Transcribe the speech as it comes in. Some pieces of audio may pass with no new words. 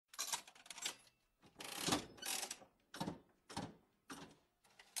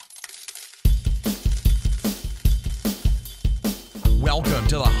Welcome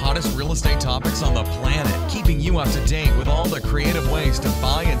to the hottest real estate topics on the planet, keeping you up to date with all the creative ways to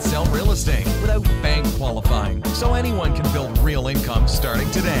buy and sell real estate without bank qualifying, so anyone can build real income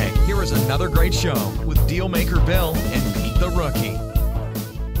starting today. Here is another great show with Dealmaker Bill and Pete the Rookie.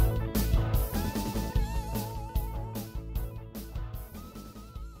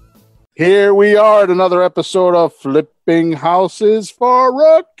 Here we are at another episode of Flipping Houses for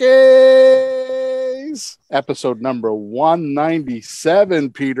Rookies. Episode number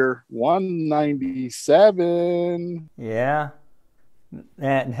 197, Peter. 197. Yeah.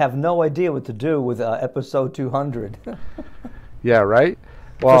 And have no idea what to do with episode 200. Yeah, right?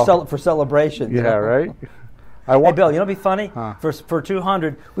 Well, for celebration. Yeah, right? Hey, Bill, you know what'd be funny? Huh. For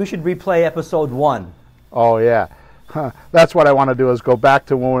 200, we should replay episode 1. Oh, yeah. That's what I want to do, is go back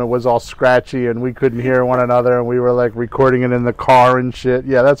to when it was all scratchy and we couldn't hear one another and we were like recording it in the car and shit.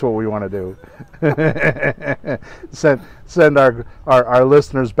 Yeah, that's what we want to do. Send our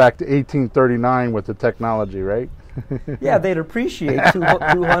listeners back to 1839 with the technology, right? Yeah, they'd appreciate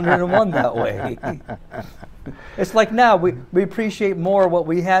 201 that way. It's like now, we appreciate more what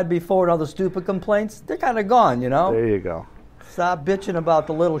we had before and all the stupid complaints. They're kind of gone, you know? There you go. Stop bitching about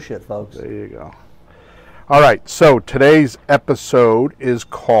the little shit, folks. There you go. All right, so today's episode is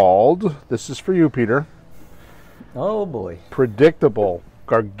called, this is for you, Peter. Oh, boy. Predictable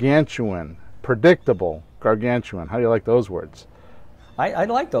Gargantuan. Predictable Gargantuan. How do you like those words? I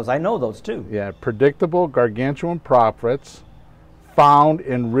like those. I know those, too. Yeah, predictable Gargantuan profits found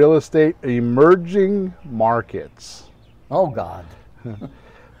in real estate emerging markets. Oh, God.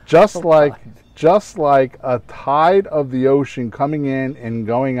 Just like a tide of the ocean coming in and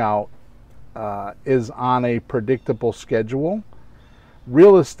going out, is on a predictable schedule.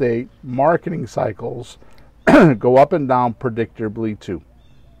 Real estate marketing cycles go up and down predictably too,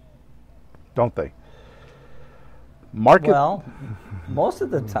 don't they? Well, most of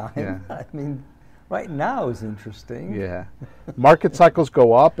the time. Yeah. I mean, right now is interesting. Yeah. Market cycles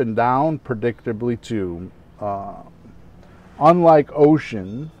go up and down predictably too. Unlike the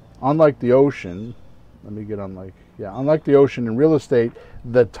ocean, unlike the ocean in real estate,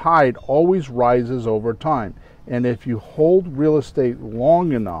 the tide always rises over time. And if you hold real estate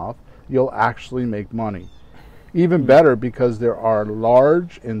long enough, you'll actually make money. Even better, because there are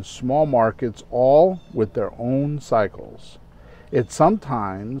large and small markets, all with their own cycles. It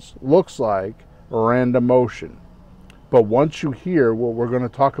sometimes looks like random motion. But once you hear what we're going to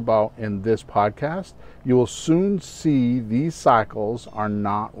talk about in this podcast, you will soon see these cycles are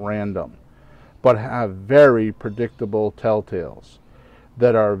not random, but have very predictable telltales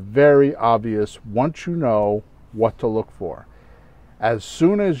that are very obvious once you know what to look for. As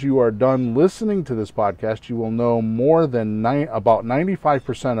soon as you are done listening to this podcast, you will know more than about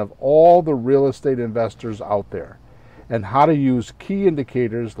 95% of all the real estate investors out there, and how to use key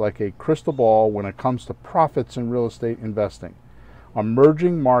indicators like a crystal ball when it comes to profits in real estate investing.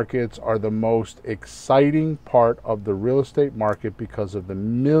 Emerging markets are the most exciting part of the real estate market because of the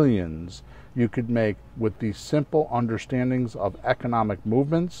millions you could make with these simple understandings of economic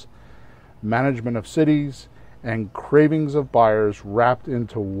movements, management of cities, and cravings of buyers wrapped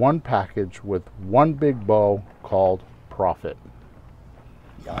into one package with one big bow called profit.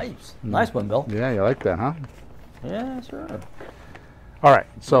 Nice. Nice one, Bill. Yeah, you like that, huh? Yeah, sure. All right,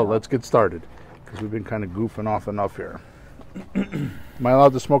 so let's get started, because we've been kind of goofing off enough here. Am I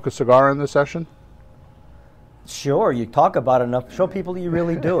allowed to smoke a cigar in this session? Sure, you talk about it enough. Show people that you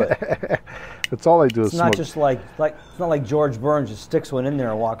really do it. That's all I do is It's smoke. not just like it's not like George Burns just sticks one in there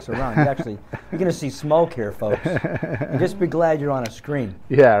and walks around. You're going to see smoke here, folks. And just be glad you're on a screen.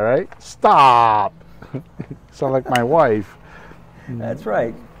 Yeah, right? Stop. Sound like my wife. That's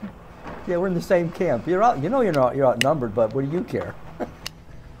right. Yeah, we're in the same camp. You're out. You know you're outnumbered, but what do you care?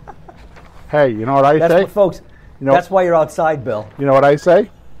 Hey, you know what I That's say? what, folks. You know, that's why you're outside, Bill. You know what I say?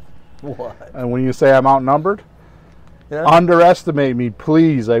 What? And when you say I'm outnumbered, Yeah? underestimate me,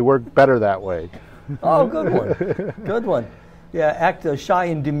 please. I work better that way. Oh, good one. Good one. Yeah, act shy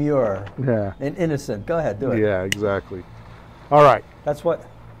and demure. Yeah. And innocent. Go ahead, do it. Yeah, exactly. All right. That's what.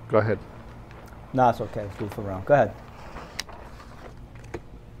 Go ahead. No, it's okay. Let's goof around. Go ahead.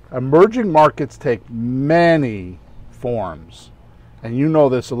 Emerging markets take many forms. And you know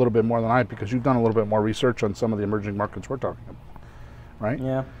this a little bit more than I, because you've done a little bit more research on some of the emerging markets we're talking about, right?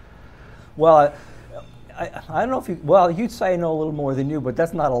 Yeah. Well, I don't know if you. Well, you'd say I know a little more than you, but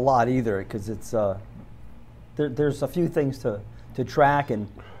that's not a lot either, because it's there's a few things to track and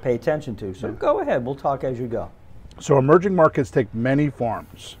pay attention to. So go ahead. We'll talk as you go. So emerging markets take many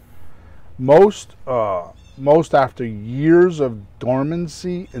forms. Most after years of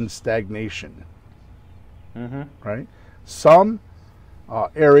dormancy and stagnation. Mm-hmm. Right? Some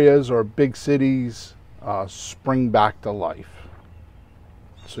areas or big cities spring back to life.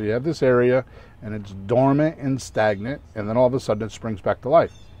 So you have this area and it's dormant and stagnant, and then all of a sudden it springs back to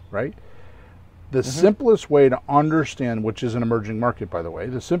life, right? The simplest way to understand, which is an emerging market, by the way,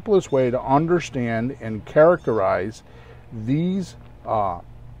 the simplest way to understand and characterize these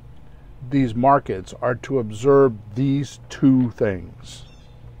markets are to observe these two things.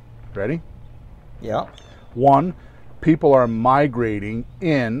 Ready? Yeah. One, people are migrating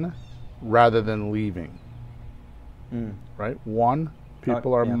in rather than leaving. Right? One,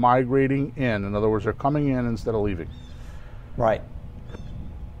 people are migrating in. In other words, they're coming in instead of leaving. Right.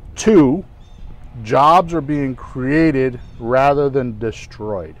 Two, jobs are being created rather than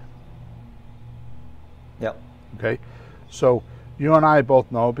destroyed. Yep. Okay? So you and I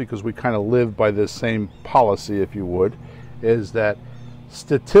both know, because we kind of live by this same policy, if you would, is that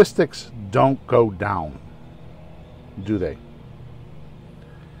statistics don't go down, do they?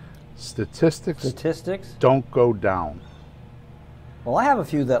 Statistics don't go down. Well, I have a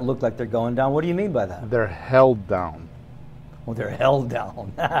few that look like they're going down. What do you mean by that? They're held down. Well, they're held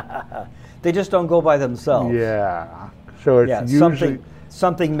down. They just don't go by themselves. Yeah. So it's usually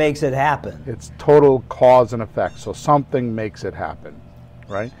something makes it happen. It's total cause and effect. So something makes it happen,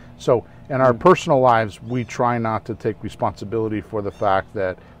 right? So in our personal lives, we try not to take responsibility for the fact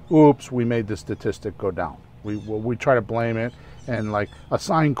that, oops, we made the statistic go down. We try to blame it and like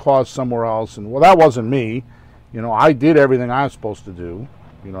assign cause somewhere else. And well, that wasn't me. You know, I did everything I was supposed to do.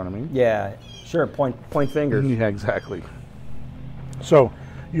 You know what I mean? Yeah, sure. Point fingers. Yeah, exactly. So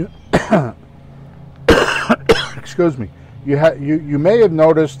you, excuse me. You may have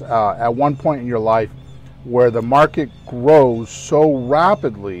noticed at one point in your life where the market grows so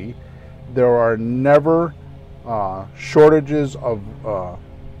rapidly, there are never shortages of.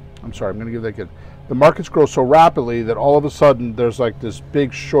 I'm sorry, I'm going to give that again. The markets grow so rapidly that all of a sudden there's like this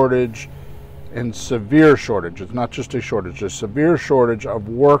big shortage and severe shortage. It's not just a shortage, a severe shortage of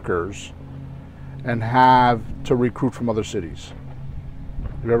workers, and have to recruit from other cities.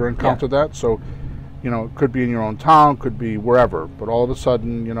 Have you ever encountered that? So, you know, it could be in your own town, could be wherever, but all of a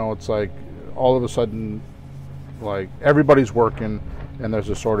sudden, you know, it's like all of a sudden, like everybody's working and there's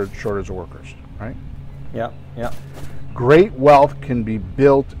a shortage of workers, right? Yeah, yeah. Great wealth can be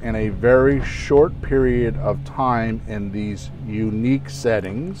built in a very short period of time in these unique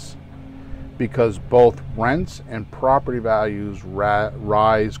settings because both rents and property values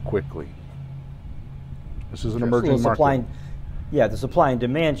rise quickly. This is an emerging market. The supply and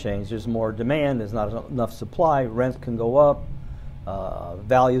demand change. There's more demand, there's not enough supply, rents can go up,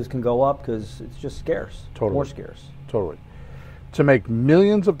 values can go up because it's just scarce, more scarce. Totally. To make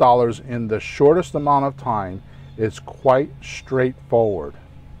millions of dollars in the shortest amount of time is quite straightforward.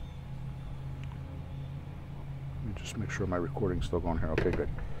 Let me just make sure my recording's still going here. Okay, good.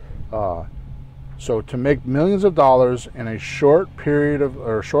 So to make millions of dollars in a short period of,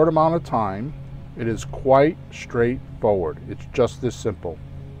 or a short amount of time, it is quite straightforward. It's just this simple.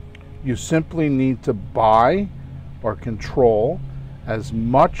 You simply need to buy or control as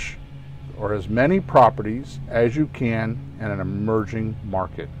much or as many properties as you can in an emerging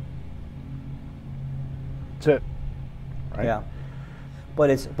market. That's it. Right? Yeah.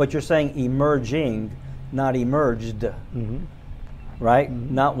 But you're saying emerging, not emerged. Right?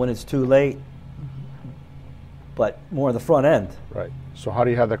 Not when it's too late, but more the front end. Right. So how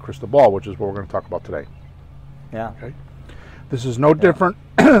do you have that crystal ball, which is what we're going to talk about today? Yeah. Okay. This is no different.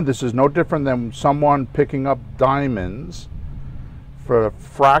 This is no different than someone picking up diamonds for a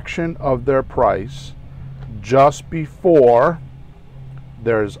fraction of their price just before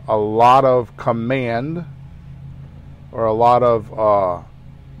there's a lot of command or a lot of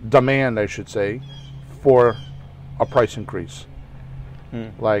demand, I should say, for a price increase.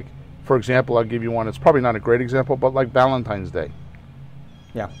 Like, for example, I'll give you one. It's probably not a great example, but like Valentine's Day.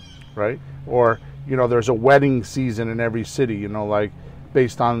 Yeah. Right? Or, you know, there's a wedding season in every city, you know, like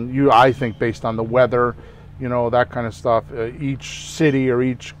based on I think based on the weather, you know, that kind of stuff. Each city or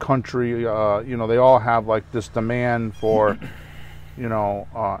each country, you know, they all have like this demand for, you know,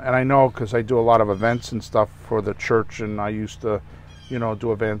 and I know because I do a lot of events and stuff for the church, and I used to, you know,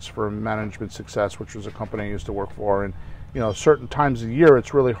 do events for Management Success, which was a company I used to work for, and you know, certain times of the year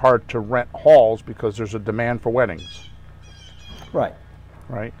it's really hard to rent halls because there's a demand for weddings. Right.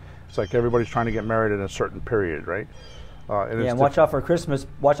 Right. It's like everybody's trying to get married in a certain period, right? And watch out for Christmas.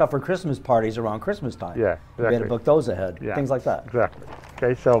 Watch out for Christmas parties around Christmas time. Yeah, exactly. You better book those ahead. Yeah, things like that. Exactly.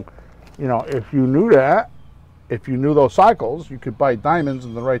 Okay, so, you know, if you knew that, if you knew those cycles, you could buy diamonds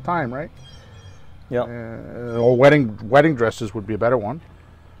in the right time, right? Yeah. Or wedding dresses would be a better one,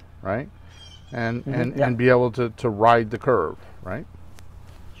 right? And be able to ride the curve, right?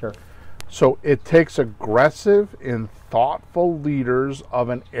 Sure. So it takes aggressive and thoughtful leaders of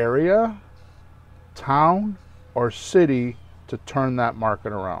an area, town, or city to turn that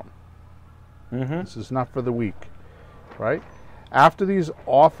market around. This is not for the weak, right? After these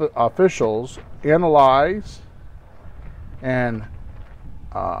officials analyze and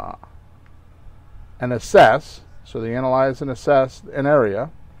assess, so they analyze and assess an area,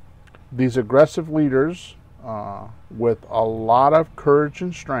 these aggressive leaders with a lot of courage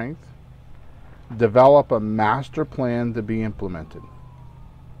and strength develop a master plan to be implemented.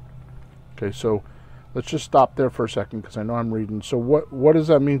 Okay, so let's just stop there for a second because I know I'm reading. So what does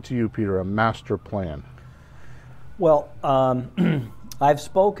that mean to you, Peter, a master plan? Well, I've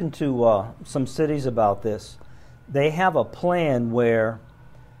spoken to some cities about this. They have a plan where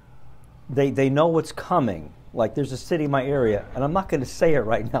they know what's coming. Like there's a city in my area, and I'm not going to say it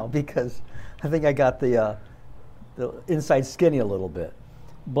right now because I think I got the inside skinny a little bit.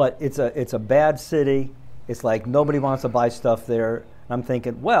 But it's a bad city. It's like nobody wants to buy stuff there. And I'm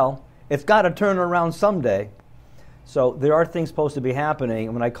thinking, well, it's got to turn around someday. So there are things supposed to be happening.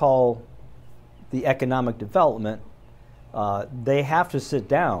 And when I call the economic development, they have to sit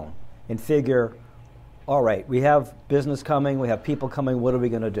down and figure, all right, we have business coming, we have people coming, what are we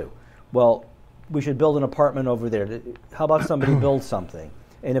going to do? Well, we should build an apartment over there. How about somebody build something?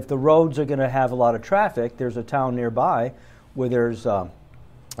 And if the roads are going to have a lot of traffic, there's a town nearby where there's a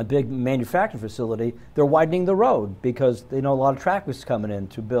big manufacturing facility. They're widening the road because they know a lot of traffic is coming in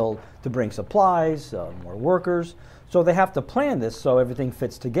to bring supplies, more workers. So they have to plan this so everything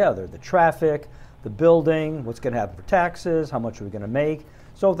fits together. The traffic, the building, what's going to happen for taxes, how much are we going to make.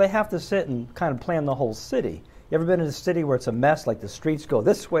 So they have to sit and kind of plan the whole city. You ever been in a city where it's a mess, like the streets go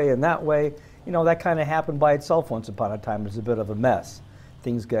this way and that way? You know, that kind of happened by itself once upon a time. It's a bit of a mess.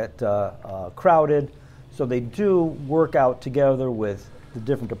 Things get crowded. So they do work out together with the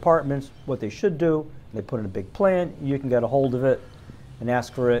different departments what they should do. They put in a big plan. You can get a hold of it and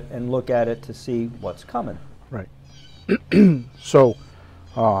ask for it and look at it to see what's coming. Right. So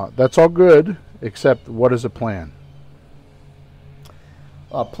that's all good, except what is a plan?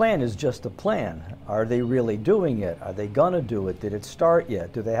 A plan is just a plan. Are they really doing it? Are they going to do it? Did it start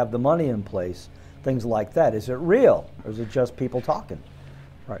yet? Do they have the money in place? Things like that. Is it real? Or is it just people talking?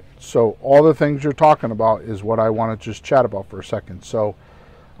 Right. So all the things you're talking about is what I want to just chat about for a second. So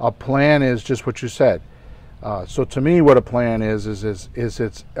a plan is just what you said. So to me, what a plan is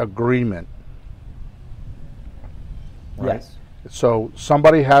its agreement. Right? Yes. So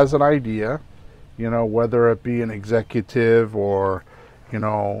somebody has an idea, whether it be an executive or,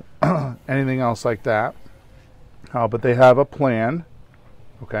 anything else like that. But they have a plan,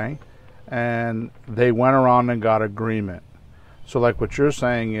 okay? And they went around and got agreement. So like what you're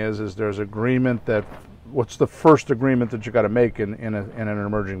saying is there's agreement that, what's the first agreement that you got to make in an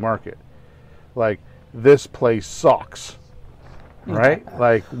emerging market? Like, this place sucks, right?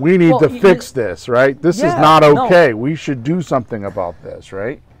 Like, we need to fix this, right? This is not okay. No. We should do something about this,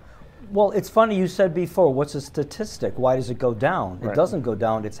 right? Well, it's funny you said before, what's a statistic? Why does it go down? Right. It doesn't go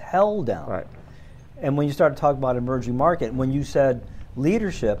down, it's held down. Right. And when you start to talk about emerging market, when you said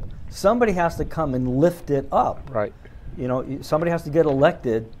leadership, somebody has to come and lift it up. Right. Somebody has to get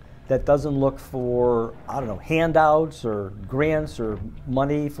elected that doesn't look for, handouts or grants or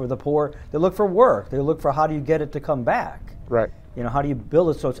money for the poor. They look for work. They look for how do you get it to come back. Right. How do you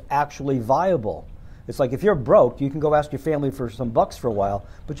build it so it's actually viable? It's like if you're broke, you can go ask your family for some bucks for a while,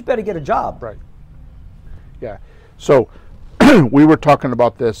 but you better get a job. Right. Yeah. So we were talking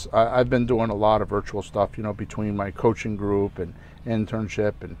about this. I've been doing a lot of virtual stuff, between my coaching group and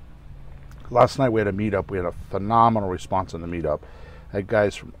internship. And last night we had a meetup. We had a phenomenal response on the meetup. I had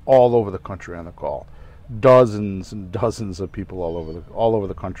guys from all over the country on the call. Dozens and dozens of people all over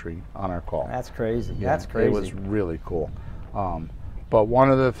the country on our call. That's crazy. Yeah, that's crazy. It was really cool. But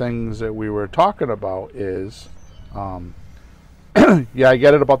one of the things that we were talking about is, I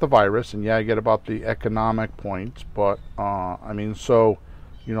get it about the virus, and I get about the economic points, but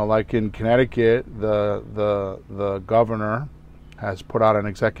like in Connecticut, the governor has put out an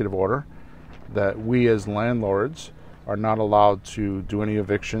executive order that we as landlords are not allowed to do any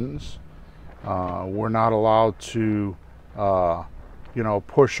evictions. We're not allowed to,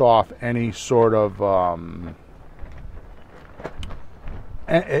 push off any sort of.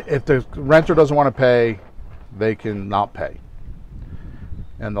 If the renter doesn't want to pay, they can not pay.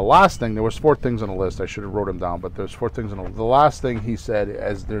 And the last thing, there was 4 things on the list. I should have wrote them down, but there's 4 things on the list. The last thing he said,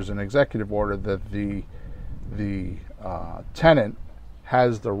 as there's an executive order that the tenant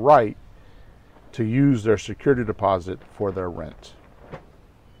has the right to use their security deposit for their rent.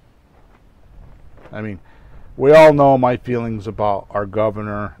 we all know my feelings about our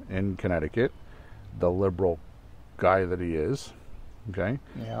governor in Connecticut, the liberal guy that he is. Okay.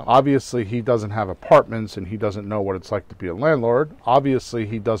 Yeah. Obviously, he doesn't have apartments and he doesn't know what it's like to be a landlord. Obviously,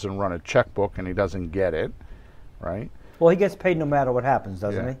 he doesn't run a checkbook and he doesn't get it, right? Well, he gets paid no matter what happens,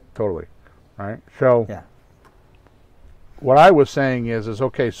 doesn't he? Totally. Right. So, Yeah. what I was saying is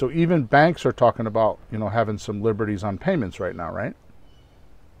okay. So even banks are talking about having some liberties on payments right now, right?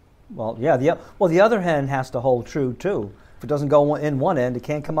 Well, yeah. The other end has to hold true too. If it doesn't go in one end, it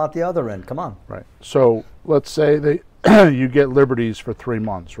can't come out the other end. Come on. Right. So let's say you get liberties for 3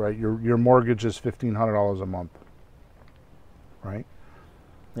 months, right? Your mortgage is $1,500 a month, right?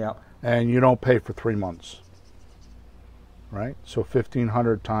 Yeah. And you don't pay for 3 months, right? So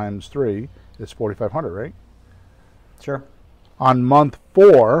 1,500 times 3 is 4,500, right? Sure. On month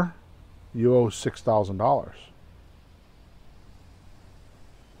 4, you owe $6,000.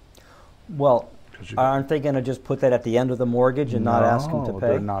 Well, aren't they going to just put that at the end of the mortgage and not ask them to pay?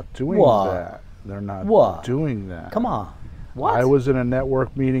 They're not doing What? that. They're not doing that. Come on. What? I was in a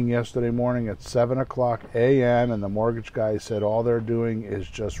network meeting yesterday morning at 7 o'clock a.m. and the mortgage guy said all they're doing is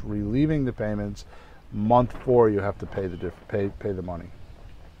just relieving the payments. Month 4, you have to pay the money.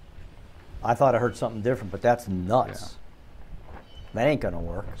 I thought I heard something different, but that's nuts. That ain't going to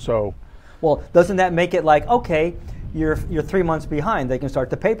work. So, well, doesn't that make it like, okay, you're 3 months behind, they can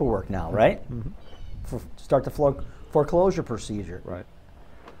start the paperwork now, right? Mm-hmm. Start the foreclosure procedure. Right.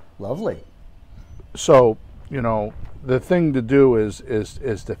 Lovely. So, the thing to do is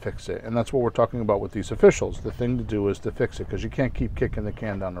to fix it. And that's what we're talking about with these officials. The thing to do is to fix it because you can't keep kicking the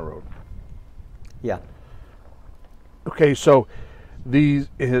can down the road. Yeah. Okay, so these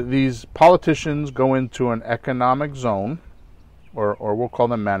politicians go into an economic zone, or we'll call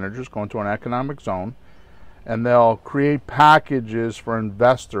them managers, go into an economic zone, and they'll create packages for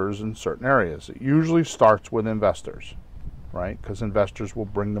investors in certain areas. It usually starts with investors, right? Because investors will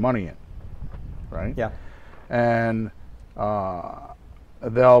bring the money in, right? Yeah. And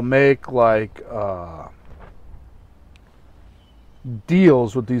they'll make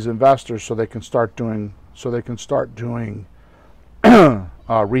deals with these investors so they can start doing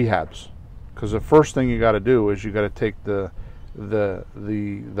rehabs. Because the first thing you got to do is you got to take the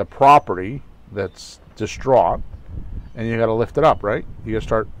property that's distraught and you got to lift it up, right? You got to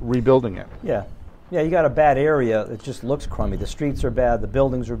start rebuilding it. Yeah. Yeah, you got a bad area. It just looks crummy. The streets are bad. The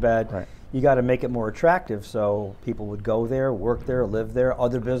buildings are bad. Right. You got to make it more attractive so people would go there, work there, live there.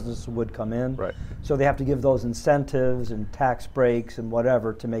 Other businesses would come in. Right. So they have to give those incentives and tax breaks and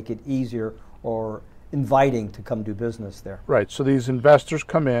whatever to make it easier or inviting to come do business there. Right. So these investors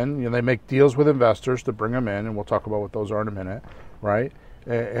come in. They make deals with investors to bring them in, and we'll talk about what those are in a minute, right?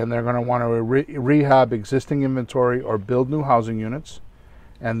 And they're going to want to rehab existing inventory or build new housing units.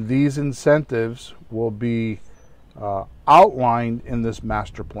 And these incentives will be outlined in this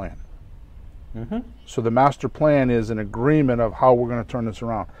master plan. Mm-hmm. So the master plan is an agreement of how we're going to turn this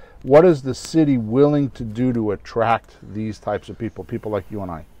around. What is the city willing to do to attract these types of people like you and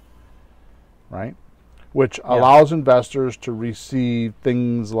I, right? Which allows investors to receive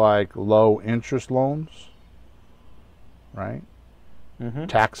things like low interest loans, right? Mm-hmm.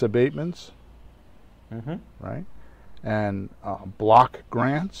 Tax abatements, Mm-hmm. right? And block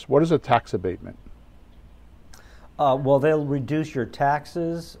grants. What is a tax abatement? Well, they'll reduce your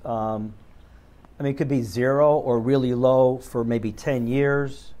taxes. It could be 0 or really low for maybe 10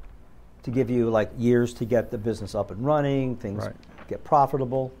 years to give you years to get the business up and running, things get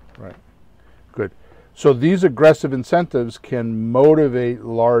profitable. Right. Good. So these aggressive incentives can motivate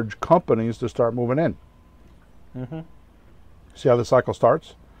large companies to start moving in. Mm-hmm. See how the cycle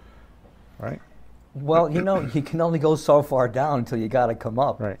starts? Right? Well, you can only go so far down until you got to come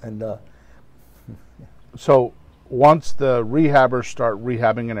up. Right. And so once the rehabbers start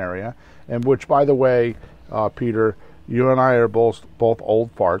rehabbing an area, and which, by the way, Peter, you and I are both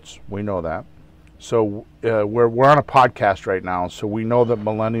old farts. We know that. So we're on a podcast right now, so we know that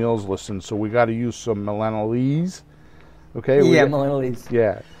millennials listen. So we got to use some millennialese. Okay? Yeah, millennialese.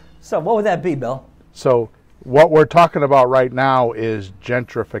 Yeah. So what would that be, Bill? So what we're talking about right now is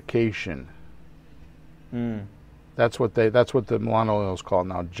gentrification. Mm. That's what the millennials call it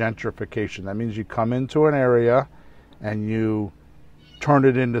now, gentrification. That means you come into an area and you turn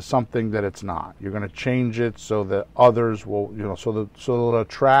it into something that it's not. You're going to change it so that others will, so it'll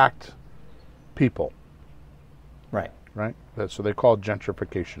attract people. Right. Right? So they call it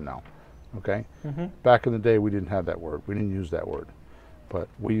gentrification now. Okay? Mm-hmm. Back in the day, we didn't have that word. We didn't use that word. But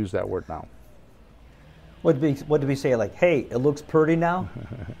we use that word now. What did we say? Hey, it looks pretty now?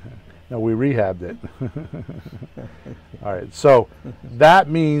 No, we rehabbed it. All right, so that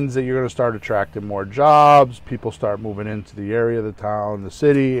means that you're going to start attracting more jobs. People start moving into the area, the town, the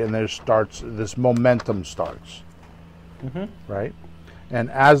city, and this momentum starts, right? And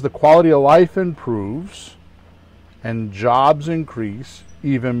as the quality of life improves and jobs increase,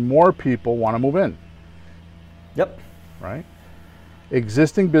 even more people want to move in. Yep. Right?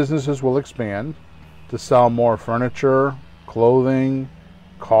 Existing businesses will expand to sell more furniture, clothing,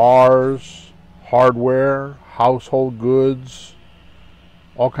 cars, hardware, household goods,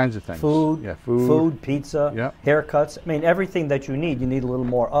 all kinds of things. Food, yeah, food, pizza, Yep. haircuts. I mean, everything that you need a little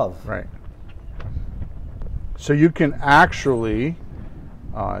more of. Right. So you can actually,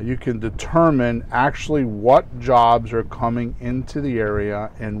 you can determine actually what jobs are coming into the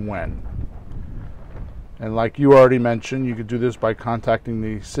area and when. And like you already mentioned, you could do this by contacting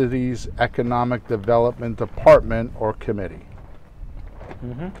the city's Economic Development Department or committee.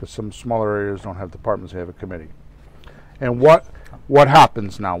 Because some smaller areas don't have departments, they have a committee. And what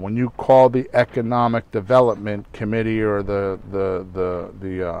happens now when you call the Economic Development Committee or the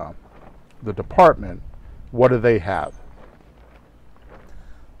department? What do they have?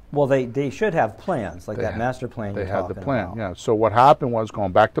 Well, they should have plans, like that master plan They you're had the talking plan, about. yeah. So what happened was,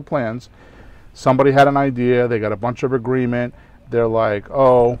 going back to plans, somebody had an idea, they got a bunch of agreement, they're like,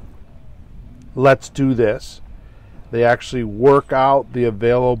 oh, let's do this. They actually work out the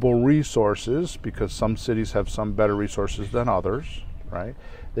available resources, because some cities have some better resources than others, right?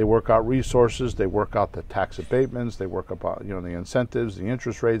 They work out resources, they work out the tax abatements, they work out, the incentives, the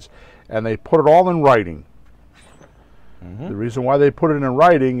interest rates, and they put it all in writing. The reason why they put it in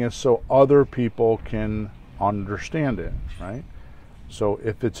writing is so other people can understand it, right? So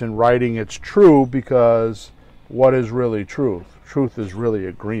if it's in writing, it's true, because what is really truth? Truth is really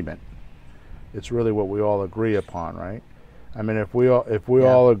agreement. It's really what we all agree upon, right? I mean, if we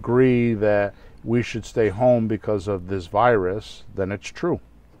all agree that we should stay home because of this virus, then it's true,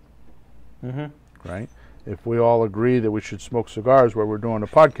 right? If we all agree that we should smoke cigars while we're doing a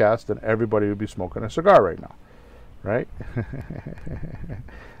podcast, then everybody would be smoking a cigar right now, right?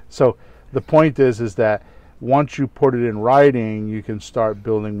 So the point is that once you put it in writing, you can start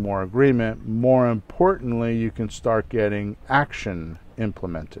building more agreement. More importantly, you can start getting action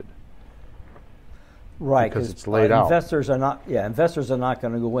implemented. Right, because it's laid out. Investors are not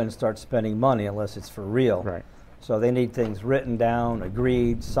going to go in and start spending money unless it's for real. Right. So they need things written down,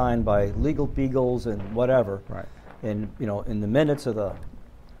 agreed, signed by legal beagles and whatever. Right. And in the minutes of the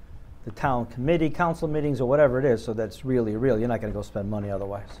town committee, council meetings, or whatever it is, so that's really real. You're not going to go spend money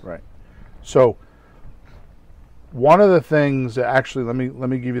otherwise. Right. So one of the things that actually, let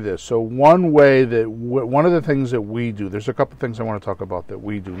me give you this. So one of the things that we do, there's a couple of things I want to talk about that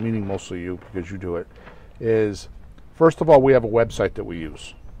we do, meaning mostly you, because you do it, is first of all, we have a website that we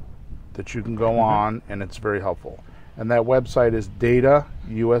use that you can go on, and it's very helpful. And that website is datausa.io.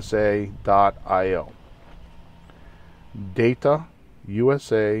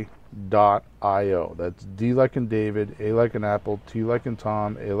 datausa.io. That's D like in David, A like in Apple, T like in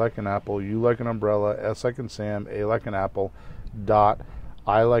Tom, A like in Apple, U like in umbrella, S like in Sam, A like in Apple,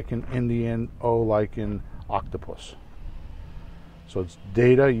 I like in Indian, O like in octopus. So it's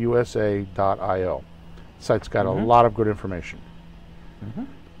datausa.io. The site's got a lot of good information.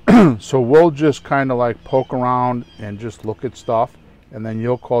 So we'll just kind of like poke around and just look at stuff, and then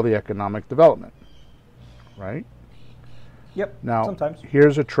you'll call the economic development, right? Yep. Now, sometimes.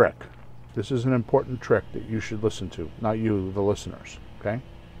 Here's a trick. This is an important trick that you should listen to, not you, the listeners, okay?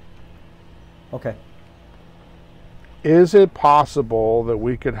 Okay. Is it possible that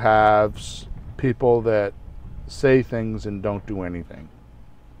we could have people that say things and don't do anything?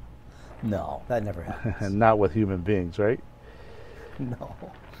 No, that never happens. And not with human beings, right? No.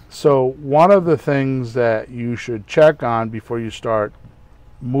 So one of the things that you should check on before you start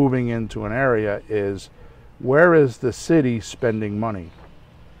moving into an area is, where is the city spending money?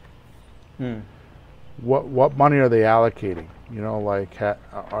 What money are they allocating? Like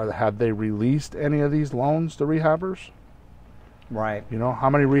have they released any of these loans to rehabbers? Right. How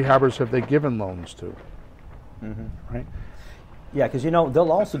many rehabbers have they given loans to? Right? Yeah, because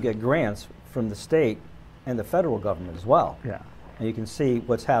they'll also get grants from the state and the federal government as well. Yeah. And you can see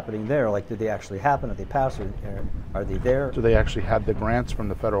what's happening there. Like, did they actually happen? Did they pass? Or are they there? Do they actually have the grants from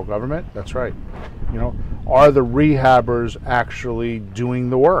the federal government? That's right. Are the rehabbers actually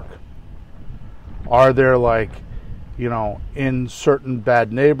doing the work? Are there, in certain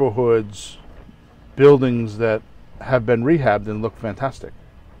bad neighborhoods, buildings that have been rehabbed and look fantastic?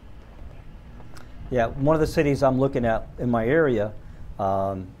 Yeah, one of the cities I'm looking at in my area,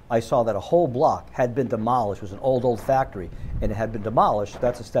 I saw that a whole block had been demolished. It was an old factory, and it had been demolished.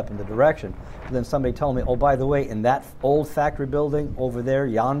 That's a step in the direction. And then somebody told me, oh, by the way, in that old factory building over there,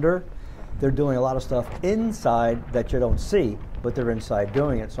 yonder, they're doing a lot of stuff inside that you don't see, but they're inside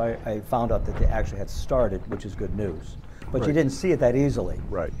doing it. So I found out that they actually had started, which is good news. But you didn't see it that easily.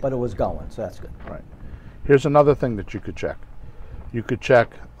 Right. But it was going, so that's good. Right. Here's another thing that you could check. You could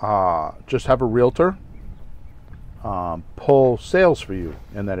check, just have a realtor pull sales for you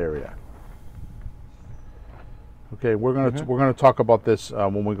in that area. Okay, we're gonna talk about this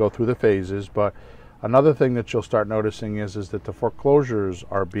when we go through the phases. But another thing that you'll start noticing is that the foreclosures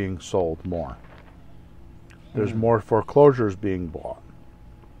are being sold more. There's more foreclosures being bought.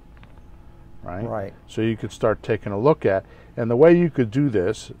 Right? Right. So you could start taking a look at, and the way you could do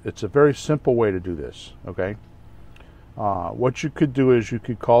this, it's a very simple way to do this. Okay. What you could do is you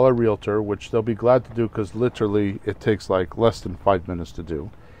could call a realtor, which they'll be glad to do because literally it takes like less than 5 minutes to do,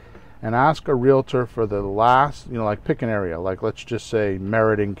 and ask a realtor for the last, like pick an area, like let's just say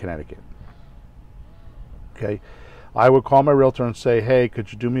Meriden, Connecticut. Okay, I would call my realtor and say, hey,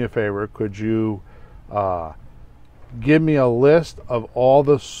 could you do me a favor? Could you give me a list of all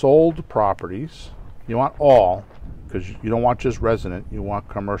the sold properties? You want all, because you don't want just resident, you want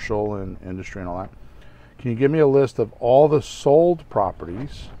commercial and industry and all that. Can you give me a list of all the sold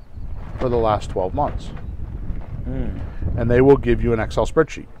properties for the last 12 months? And they will give you an Excel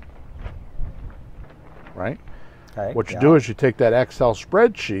spreadsheet. Right? Okay, What you do is you take that Excel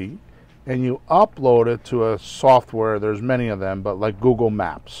spreadsheet and you upload it to a software, there's many of them, but like Google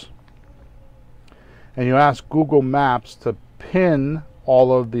Maps. And you ask Google Maps to pin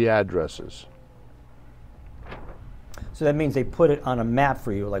all of the addresses. So that means they put it on a map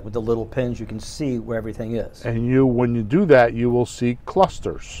for you, like with the little pins, you can see where everything is. And when you do that, you will see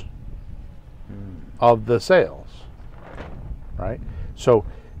clusters of the sales, right? So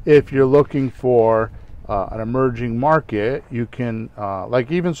if you're looking for an emerging market, you can, like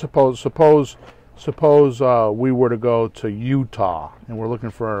even suppose we were to go to Utah and we're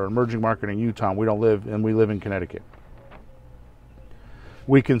looking for an emerging market in Utah and we live in Connecticut.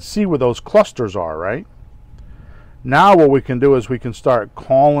 We can see where those clusters are, right? Now what we can do is we can start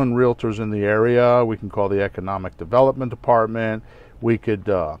calling realtors in the area. We can call the economic development department. We could,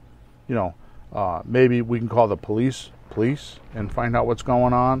 maybe we can call the police and find out what's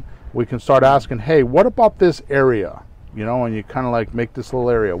going on. We can start asking, hey, what about this area? And you kind of like make this little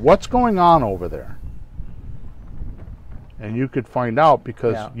area. What's going on over there? And you could find out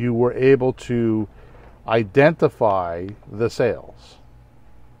because you were able to identify the sales.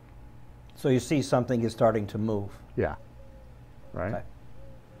 So you see something is starting to move. Yeah. Right. Okay.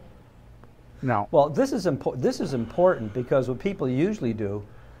 Now, Well, this is important because what people usually do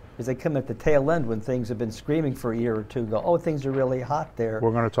is they come at the tail end when things have been screaming for a year or two. Go, oh, things are really hot there.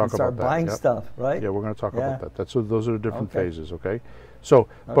 we're going to talk and start about that. buying Yep. stuff, right? Yeah, we're going to talk about that. Those are the different Okay. phases, okay? So,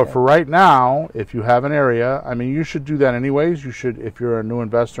 but Okay. for right now, if you have an area, I mean, you should do that anyways. You should, if you're a new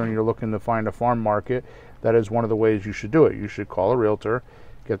investor and you're looking to find a farm market, that is one of the ways you should do it. You should call a realtor,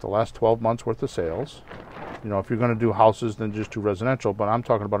 get the last 12 months worth of sales. If you're going to do houses, then just do residential. But I'm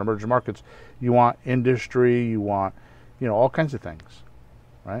talking about emerging markets. You want industry, you want, all kinds of things,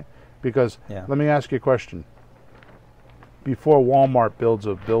 right? Because let me ask you a question. Before Walmart builds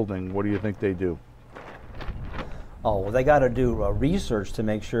a building, what do you think they do? Oh, well, they got to do research to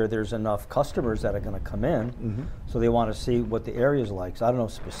make sure there's enough customers that are going to come in. So they want to see what the area's like. So I don't know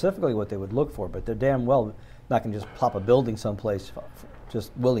specifically what they would look for, but they're damn well not going to just plop a building someplace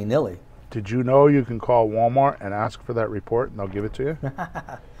just willy-nilly. Did you know you can call Walmart and ask for that report and they'll give it to you?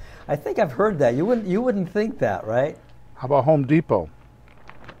 I think I've heard that. You wouldn't think that, right? How about Home Depot?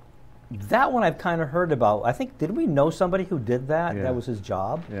 That one I've kind of heard about. I think, did we know somebody who did that? Yeah. That was his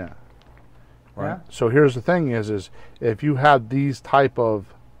job? Yeah. Right. Yeah. So here's the thing is if you have these type of,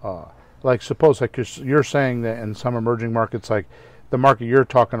 suppose like you're saying that in some emerging markets, like the market you're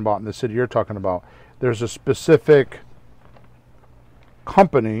talking about in the city you're talking about, there's a specific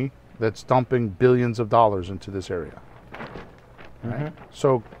company that's dumping billions of dollars into this area. Right?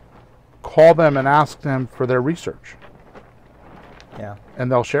 So call them and ask them for their research. Yeah.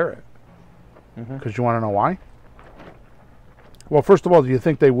 And they'll share it. Because you want to know why? Well, first of all, do you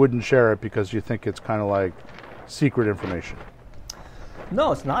think they wouldn't share it because you think it's kind of like secret information?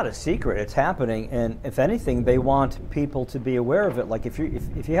 No, it's not a secret. It's happening, and if anything, they want people to be aware of it. Like if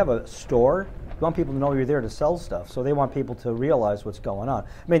you have a store, you want people to know you're there to sell stuff. So they want people to realize what's going on.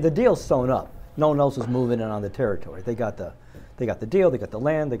 I mean, the deal's sewn up. No one else is moving in on the territory. They got the They got the deal, they got the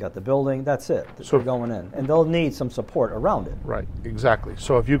land, they got the building. That's it. So they're going in, and they'll need some support around it. Right, exactly.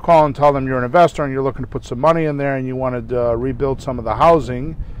 So if you call and tell them you're an investor and you're looking to put some money in there and you want to rebuild some of the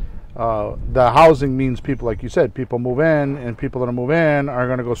housing means people, like you said, people move in, and people that move in are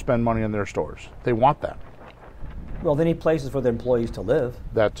going to go spend money in their stores. They want that. Well, they need places for their employees to live.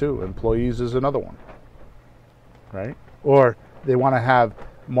 That too. Employees is another one, right? Or they want to have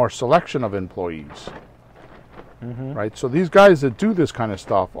more selection of employees. Right, so these guys that do this kind of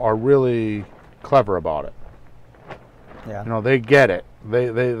stuff are really clever about it. Yeah, You know, they get it.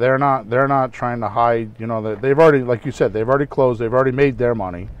 They're not trying to hide. You know, they've already, like you said, they've already closed. They've already made their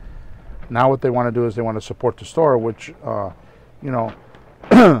money. Now what they want to do is they want to support the store. Which, you know,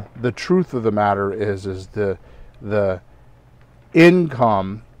 the truth of the matter is the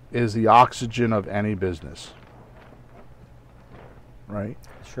income is the oxygen of any business. Right.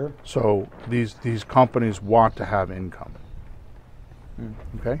 sure. So these companies want to have income.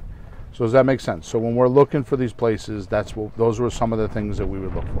 Okay, so does that make sense? So when we're looking for these places, those were some of the things that we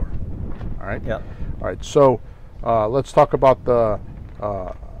would look for. All right. Yeah. All right. So let's talk about the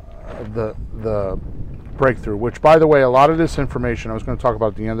breakthrough. Which, by the way, a lot of this information I was going to talk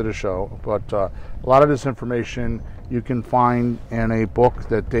about at the end of the show, but a lot of this information you can find in a book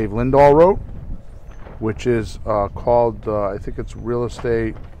that Dave Lindahl wrote, which is called, I think it's Real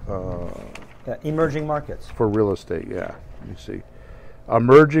Estate. Emerging markets. For real estate, yeah. Let me see.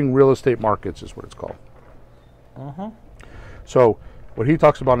 Emerging Real Estate Markets is what it's called. So what he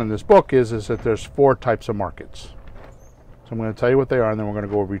talks about in this book is that there's 4 types of markets. So I'm going to tell you what they are, and then we're going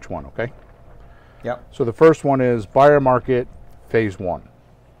to go over each one, okay? Yep. So the first one is buyer market, phase 1.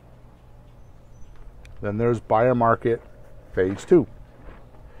 Then there's buyer market, phase 2.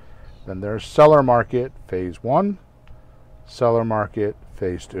 Then there's seller market, phase 1, seller market,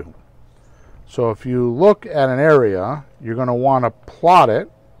 phase 2. So if you look at an area, you're going to want to plot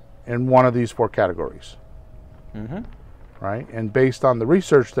it in one of these 4 categories. Right? And based on the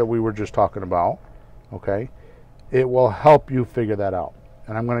research that we were just talking about, okay, it will help you figure that out.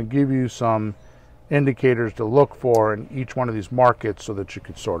 And I'm going to give you some indicators to look for in each one of these markets so that you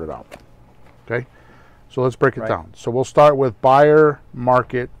can sort it out. Okay? So let's break it down. So we'll start with buyer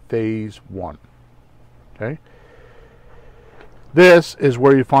market phase 1. Okay? This is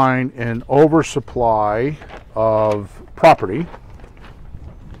where you find an oversupply of property,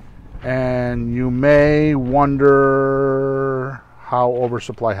 and you may wonder how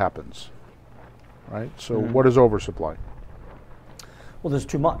oversupply happens. Right? So what is oversupply? Well, there's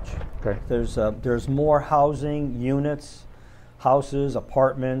too much. Okay. There's more housing units, houses,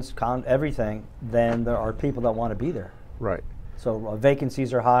 apartments, everything than there are people that want to be there. Right. So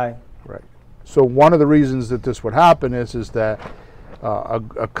vacancies are high. Right. So one of the reasons that this would happen is that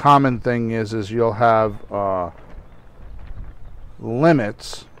a common thing is you'll have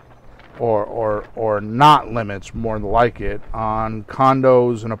limits or not limits, more than like it, on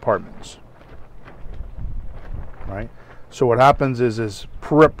condos and apartments. Right. So what happens is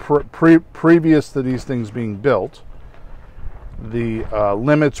previous to these things being built, the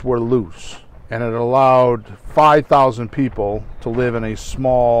limits were loose, and it allowed 5,000 people to live in a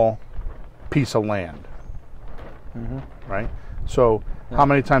small piece of land. Right? So how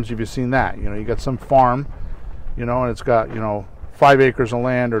many times have you seen that? You know, you got some farm, you know, and it's got, 5 acres of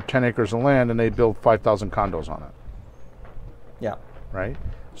land or 10 acres of land, and they build 5,000 condos on it. Yeah. Right?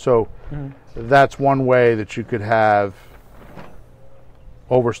 So that's one way that you could have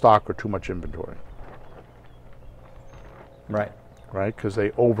overstock or too much inventory. Right. Right? Because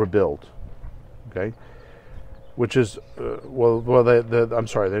they overbuild. Okay? Which is, I'm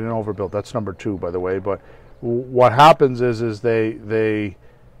sorry, they didn't overbuild. That's number 2, by the way. But what happens is the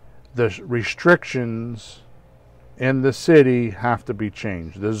restrictions in the city have to be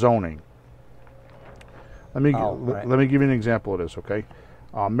changed. The zoning. Let me give you an example of this. Okay,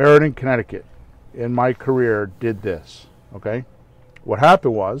 Meriden, Connecticut, in my career, did this. Okay, what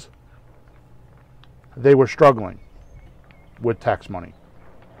happened was they were struggling with tax money.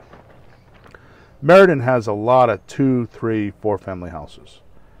 Meriden has a lot of 2, 3, 4 family houses.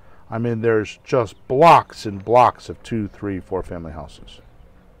 I mean, there's just blocks and blocks of 2, 3, 4 family houses.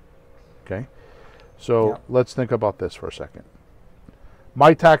 Okay? So let's think about this for a second.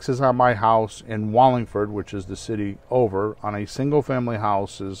 My taxes on my house in Wallingford, which is the city over, on a single family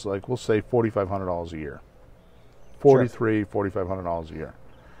house is like, we'll say $4,500 a year. $4,500 a year.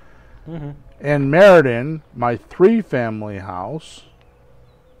 In Meriden, my 3-family house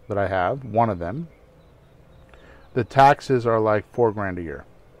that I have, one of them, the taxes are like $4,000 a year.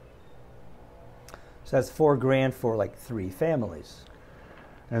 So that's $4,000 for like 3 families.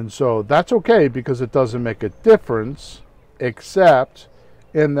 And so that's okay because it doesn't make a difference except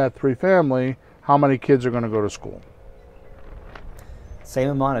in that 3-family, how many kids are going to go to school? Same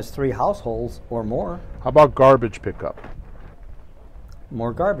amount as 3 households or more. How about garbage pickup?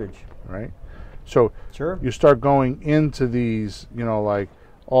 More garbage. Right? So Sure. you start going into these, like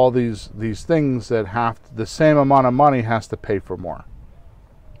all these things that the same amount of money has to pay for more.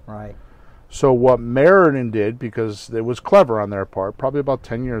 Right. So what Meriden did, because it was clever on their part, probably about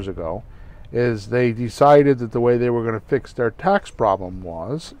 10 years ago, is they decided that the way they were going to fix their tax problem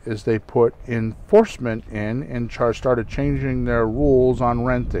is they put enforcement in and started changing their rules on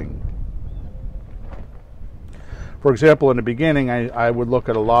renting. For example, in the beginning, I would look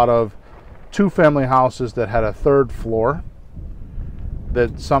at a lot of 2-family houses that had a 3rd floor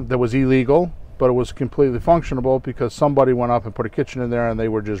that was illegal, but it was completely functionable because somebody went up and put a kitchen in there and they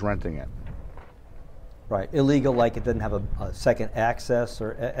were just renting it. Right. Illegal, like it didn't have a second access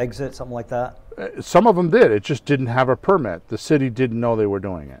or exit, something like that? Some of them did. It just didn't have a permit. The city didn't know they were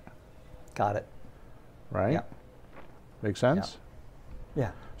doing it. Got it. Right? Yeah. Make sense?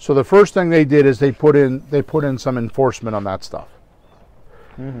 Yeah. So the first thing they did is they put in some enforcement on that stuff.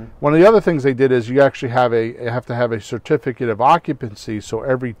 Mm-hmm. One of the other things they did is you actually have to have a certificate of occupancy. So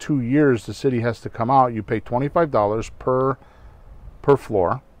every 2 years the city has to come out. You pay $25 per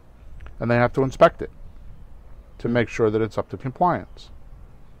floor, and they have to inspect it to make sure that it's up to compliance,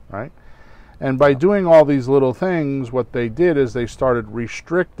 right? And by doing all these little things, what they did is they started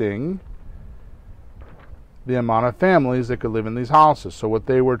restricting the amount of families that could live in these houses. So what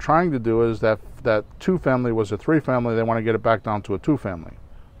they were trying to do is that 2-family was a 3-family, they want to get it back down to a 2-family.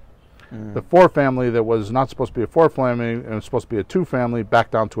 Mm. The 4-family that was not supposed to be a 4-family and was supposed to be a 2-family, back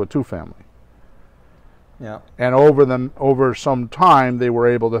down to a 2-family. Yeah. And over some time, they were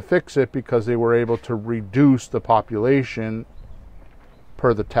able to fix it because they were able to reduce the population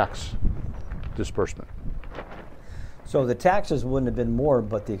per the tax disbursement. So the taxes wouldn't have been more,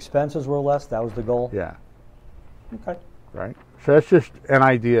 but the expenses were less. That was the goal? Yeah. Okay. Right? So that's just an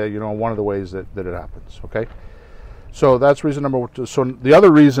idea, one of the ways that it happens, okay? So that's reason number 2. So the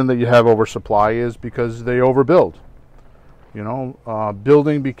other reason that you have oversupply is because they overbuild.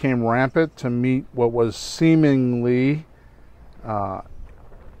 Building became rampant to meet what was seemingly a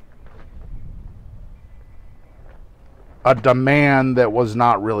demand that was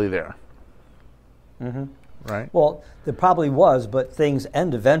not really there. Mm-hmm. Right? Well, there probably was, but things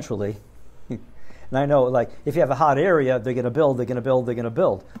end eventually. And I know, like, if you have a hot area, they're going to build.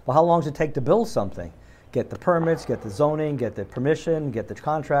 Well, how long does it take to build something? Get the permits, get the zoning, get the permission, get the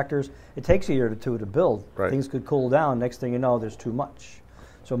contractors. It takes a year or 2 to build. Right. Things could cool down. Next thing you know, there's too much.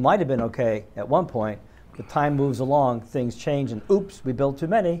 So it might have been okay at one point. The time moves along, things change, and oops, we built too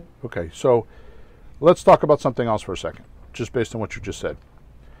many. Okay, so let's talk about something else for a second, just based on what you just said.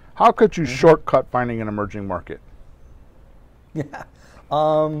 How could you shortcut finding an emerging market? Yeah.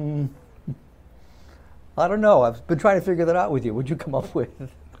 I don't know. I've been trying to figure that out with you. What'd you come up with?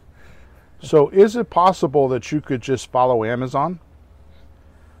 So is it possible that you could just follow Amazon?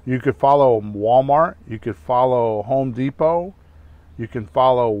 You could follow Walmart. You could follow Home Depot. You can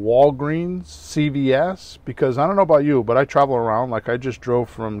follow Walgreens, CVS. Because I don't know about you, but I travel around. Like I just drove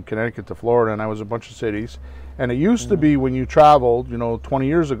from Connecticut to Florida, and I was in a bunch of cities. And it used to be when you traveled, 20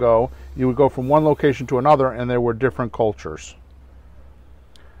 years ago, you would go from one location to another, and there were different cultures.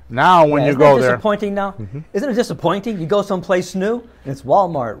 Now, when you go there, isn't it disappointing now? Mm-hmm. Isn't it disappointing? You go someplace new, and it's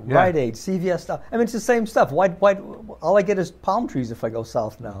Walmart, Rite Aid, CVS stuff. I mean, it's the same stuff. Why? All I get is palm trees if I go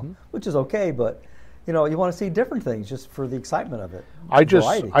south now, which is okay. But you want to see different things just for the excitement of it. I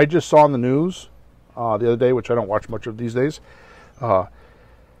just saw on the news the other day, which I don't watch much of these days.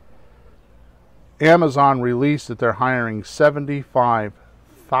 Amazon released that they're hiring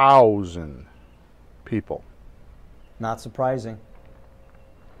 75,000 people. Not surprising.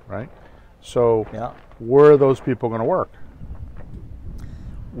 Right? So where are those people going to work?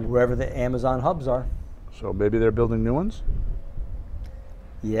 Wherever the Amazon hubs are. So maybe they're building new ones?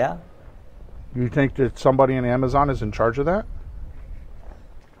 Yeah. You think that somebody in Amazon is in charge of that?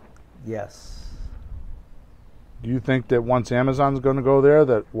 Yes. Do you think that once Amazon's going to go there,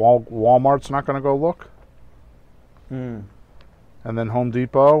 that Walmart's not going to go look? And then Home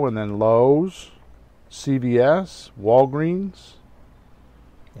Depot, and then Lowe's, CVS, Walgreens?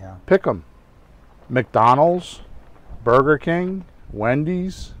 Yeah. Pick them. McDonald's, Burger King,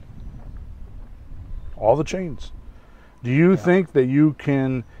 Wendy's, all the chains. Do you think that you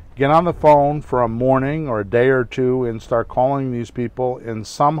can get on the phone for a morning or a day or two and start calling these people and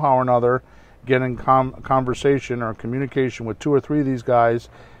somehow or another get in conversation or communication with 2 or 3 of these guys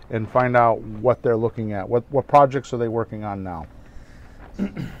and find out what they're looking at? What projects are they working on now?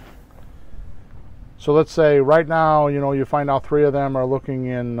 So let's say right now, you find out 3 of them are looking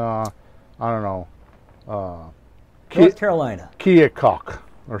in, I don't know, North Carolina, Keokuk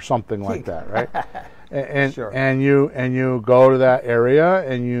or something like that, right? And Sure. and you go to that area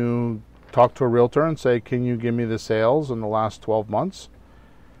and you talk to a realtor and say, can you give me the sales in the last 12 months,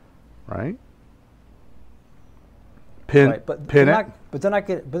 right? Pin but pin they're it. But they're not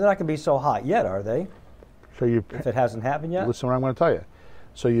going to be so hot yet, are they? So you If it hasn't happened yet. listen to what I'm going to tell you.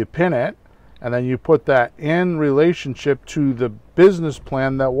 So you pin it, and then you put that in relationship to the business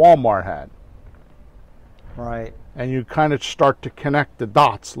plan that Walmart had. Right. And you kind of start to connect the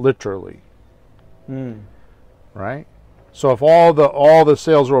dots, literally. Right? So if all the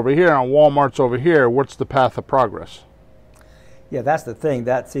sales are over here and Walmart's over here, what's the path of progress? Yeah, that's the thing.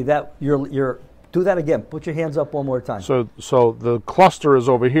 You're do that again. Put your hands up one more time. So the cluster is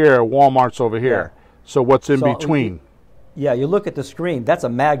over here, Walmart's over here. Yeah. So what's in So between? Yeah, you look at the screen. That's a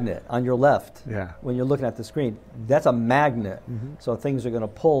magnet on your left. Yeah. When you're looking at the screen, that's a magnet. So things are going to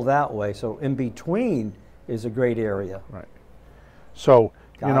pull that way. So in between is a great area. Right. So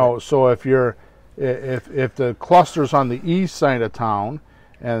Got it. so if the cluster's on the east side of town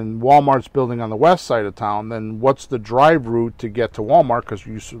and Walmart's building on the west side of town, then what's the drive route to get to Walmart?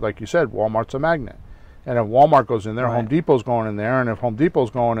 Because like you said, Walmart's a magnet. And if Walmart goes in there, Right. Home Depot's going in there, and if Home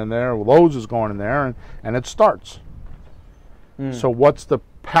Depot's going in there, Lowe's is going in there, and it starts. So what's the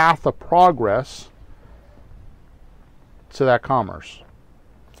path of progress to that commerce?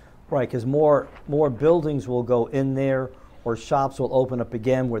 Right, because more buildings will go in there, or shops will open up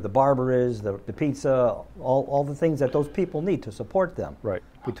again where the barber is, the pizza, all the things that those people need to support them. Right.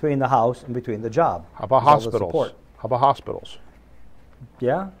 Between the house and between the job. How about There's all the hospitals? support. How about hospitals?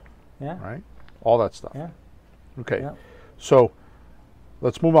 Yeah. Yeah. Right? All that stuff. Yeah. Okay. Yeah. So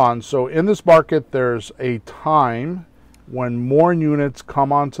let's move on. So in this market, there's a time when more units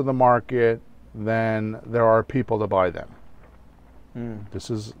come onto the market than there are people to buy them. This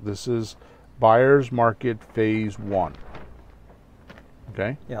is buyer's market phase 1.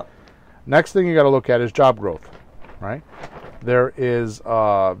 Okay. Yep. Next thing you got to look at is job growth, right? There is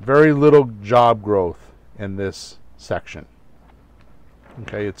very little job growth in this section.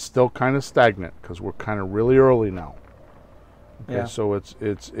 Okay, it's still kind of stagnant because we're kind of really early now. Okay, Yeah. so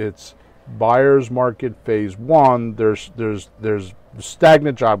it's buyer's market phase 1. There's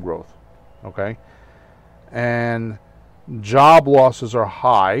stagnant job growth. Okay, and job losses are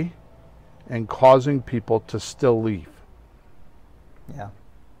high and causing people to still leave. Yeah.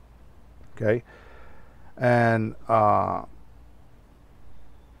 Okay, and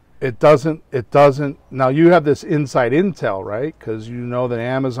it doesn't. Now you have this inside intel, right? Because you know that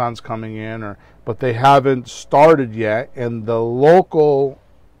Amazon's coming in, but they haven't started yet, and the local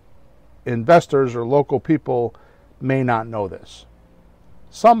investors or local people may not know this.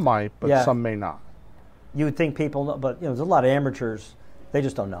 Some might, but Yeah. some may not. You would think people know, but there's a lot of amateurs. They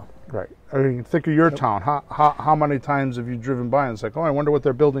just don't know. Right. I mean, think of your town. How many times have you driven by and it's like, oh, I wonder what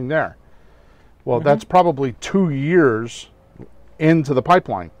they're building there? Well, that's probably 2 years into the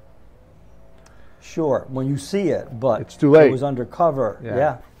pipeline. Sure, when you see it, but It's too late. It was undercover.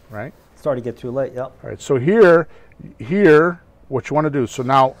 Yeah. Right. Started to get too late. Yep. All right. So here, what you want to do. So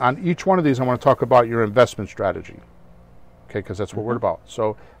now on each one of these, I want to talk about your investment strategy. Okay, because that's what we're about.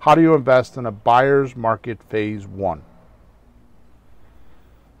 So how do you invest in a buyer's market phase 1?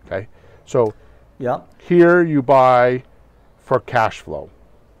 Okay. So Yep. here you buy for cash flow.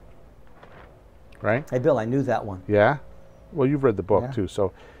 Right? Hey, Bill, I knew that one. Yeah. Well, you've read the book Yeah. too.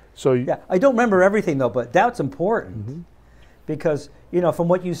 So Yeah, I don't remember everything though, but that's important because from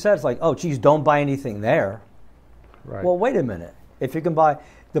what you said, it's like, oh, geez, don't buy anything there. right. Well, wait a minute. If you can buy,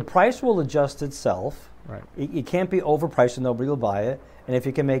 the price will adjust itself. Right. It can't be overpriced and nobody will buy it. And if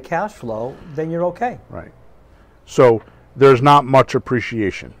you can make cash flow, then you're okay. Right. So there's not much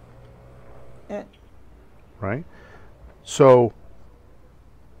appreciation. Eh, Right. So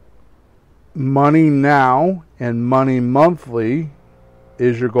money now and money monthly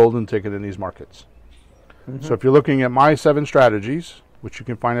is your golden ticket in these markets. So if you're looking at my 7 strategies, which you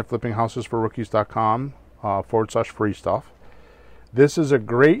can find at flippinghouses4rookies.com /free stuff, this is a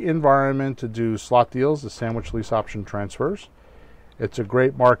great environment to do slot deals, the sandwich lease option transfers. It's a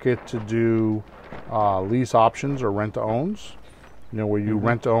great market to do lease options or rent to owns, where you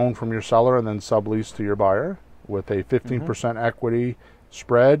rent to own from your seller and then sublease to your buyer with a 15% equity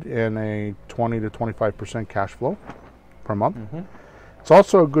spread and a 20 to 25% cash flow per month. It's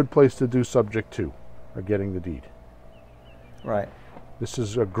also a good place to do subject to, or getting the deed. right. This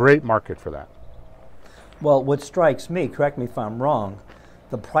is a great market for that. Well, what strikes me, correct me if I'm wrong,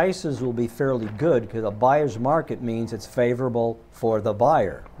 the prices will be fairly good because a buyer's market means it's favorable for the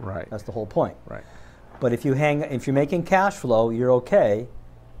buyer. Right. That's the whole point. Right. But if you're making cash flow, you're okay.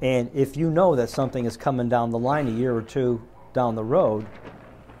 And if you know that something is coming down the line a year or two down the road,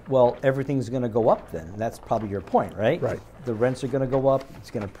 well, everything's going to go up then. That's probably your point, right? Right. The rents are going to go up. It's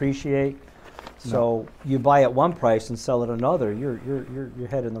going to appreciate. So you buy at one price and sell at another. You're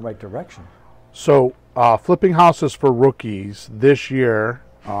headed in the right direction. So flipping houses for rookies this year,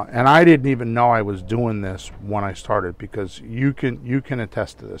 and I didn't even know I was doing this when I started, because you can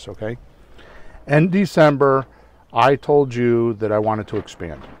attest to this, okay? In December, I told you that I wanted to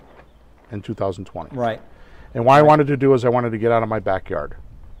expand in 2020. Right. And what I wanted to do is I wanted to get out of my backyard.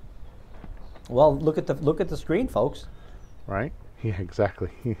 Well, look at the screen, folks. Right? Yeah,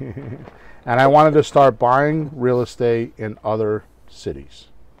 exactly. And I wanted to start buying real estate in other cities.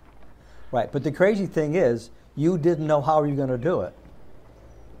 Right, but the crazy thing is, you didn't know how you were going to do it.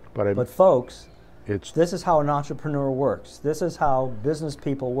 But folks, this is how an entrepreneur works. This is how business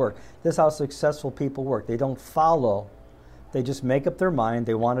people work. This is how successful people work. They don't follow. They just make up their mind.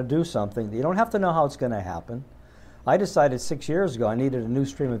 They want to do something. You don't have to know how it's going to happen. I decided 6 years ago I needed a new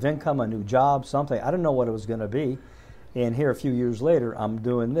stream of income, a new job, something. I didn't know what it was going to be. And here a few years later, I'm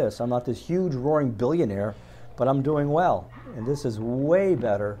doing this. I'm not this huge, roaring billionaire, but I'm doing well. And this is way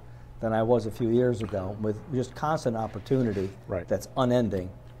better than I was a few years ago, with just constant opportunity that's unending,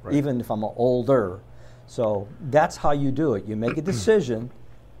 even if I'm older. So that's how you do it. You make a decision.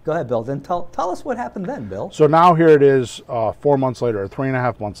 Go ahead, Bill. Then tell us what happened then, Bill. So now here it is 4 months later, or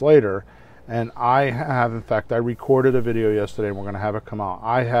 3.5 months later, and I have, in fact, I recorded a video yesterday, and we're going to have it come out.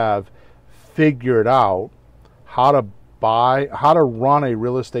 I have figured out how to run a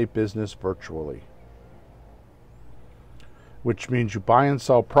real estate business virtually, which means you buy and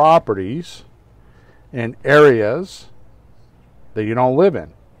sell properties in areas that you don't live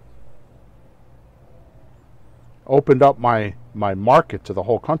in. Opened up my market to the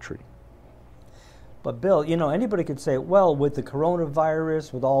whole country. But Bill, anybody could say, well, with the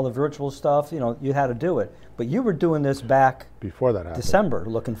coronavirus, with all the virtual stuff, you had to do it. But you were doing this back before that happened. December,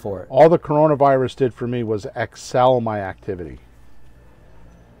 looking for it. All the coronavirus did for me was excel my activity.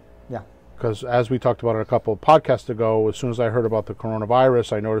 Yeah. Because as we talked about it a couple of podcasts ago, as soon as I heard about the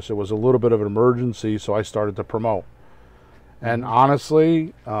coronavirus, I noticed it was a little bit of an emergency, so I started to promote. And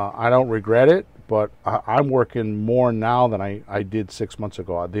honestly, I don't regret it, but I'm working more now than I did 6 months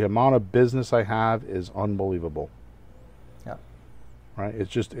ago. The amount of business I have is unbelievable. Yeah. Right?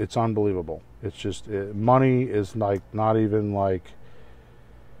 It's unbelievable. It's just, money is not even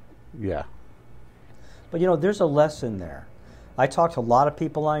yeah. But there's a lesson there. I talk to a lot of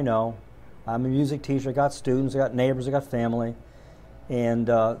people I know. I'm a music teacher. I got students, I got neighbors, I got family. And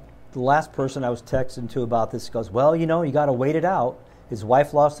the last person I was texting to about this goes, well, you got to wait it out. His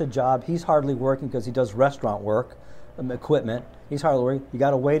wife lost a job. He's hardly working because he does restaurant work, equipment. He's hardly working. You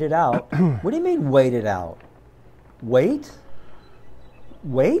got to wait it out. What do you mean wait it out? Wait?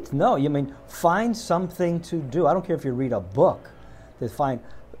 Wait? No, you mean find something to do. I don't care if you read a book. To find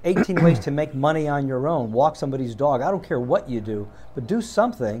 18 ways to make money on your own. Walk somebody's dog. I don't care what you do, but do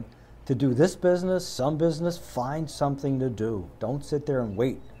something to do this business, some business. Find something to do. Don't sit there and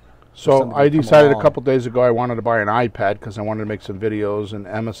wait. So I decided a couple days ago I wanted to buy an iPad because I wanted to make some videos, and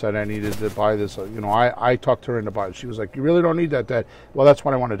Emma said I needed to buy this. I talked her into buying it. She was like, you really don't need that, Dad. Well, that's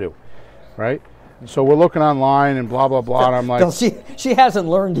what I want to do, right? So we're looking online and blah, blah, blah, and I'm like... She hasn't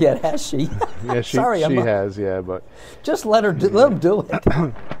learned yet, has she? Yeah, she has, yeah, but... Just let them do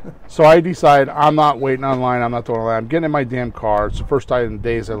it. So I decide I'm not waiting online, I'm not doing all that. I'm getting in my damn car. It's the first time in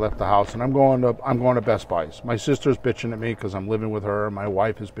days I left the house, and I'm going to Best Buy's. My sister's bitching at me because I'm living with her. My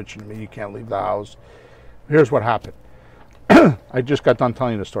wife is bitching at me, you can't leave the house. Here's what happened. I just got done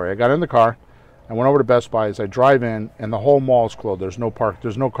telling you the story. I got in the car, I went over to Best Buy's, I drive in, and the whole mall's closed. There's no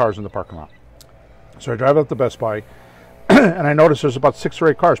cars in the parking lot. So I drive up to Best Buy, and I notice there's about 6 or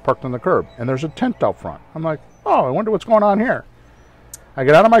 8 cars parked on the curb, and there's a tent out front. I'm like, oh, I wonder what's going on here. I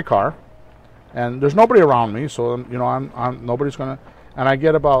get out of my car, and there's nobody around me, so I'm nobody's gonna. And I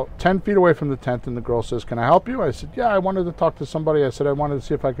get about 10 feet away from the tent, and the girl says, "Can I help you?" I said, "Yeah, I wanted to talk to somebody." I said, "I wanted to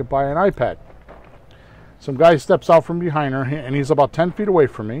see if I could buy an iPad." Some guy steps out from behind her, and he's about 10 feet away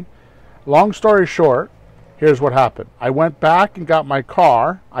from me. Long story short. Here's what happened. I went back and got my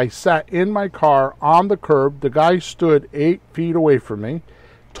car. I sat in my car on the curb. The guy stood 8 feet away from me,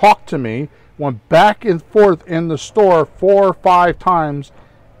 talked to me, went back and forth in the store 4 or 5 times,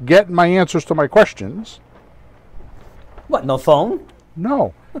 getting my answers to my questions. What, no phone?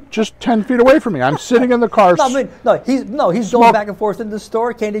 No, just 10 feet away from me. I'm sitting in the car. He's going back and forth in the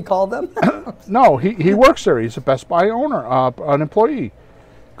store. Can't he call them? No, he works there. He's a Best Buy owner, an employee.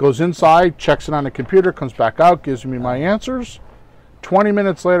 Goes inside, checks it on the computer, comes back out, gives me my answers. 20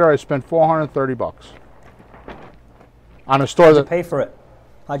 minutes later, I spent $430. On a store How'd you that pay for it?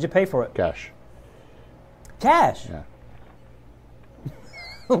 How'd you pay for it? cash. Cash. Yeah.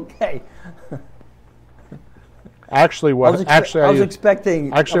 Okay. Actually, I was expecting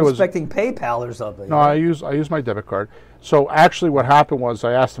PayPal or something. No, I use my debit card. So actually, what happened was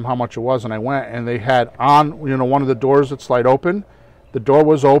I asked them how much it was, and I went, and they had on one of the doors that slide open. The door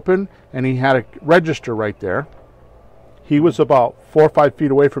was open, and he had a register right there. He was about 4 or 5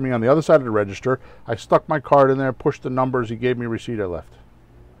 feet away from me on the other side of the register. I stuck my card in there, pushed the numbers. He gave me a receipt. I left.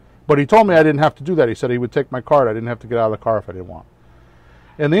 But he told me I didn't have to do that. He said he would take my card. I didn't have to get out of the car if I didn't want.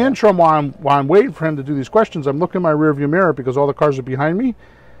 In the interim, while I'm waiting for him to do these questions, I'm looking in my rearview mirror because all the cars are behind me,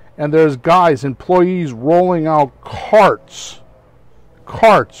 and there's guys, employees, rolling out carts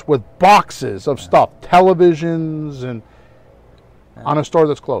with boxes of stuff, televisions, and on a store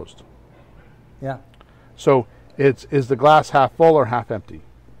that's closed. Yeah. So is the glass half full or half empty?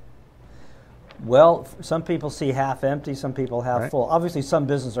 Well, some people see half empty, some people half Right. full. Obviously, some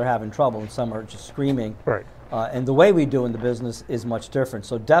businesses are having trouble, and some are just screaming. Right. And the way we do in the business is much different.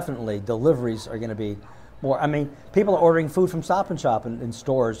 So definitely, deliveries are going to be more. I mean, people are ordering food from Stop and Shop in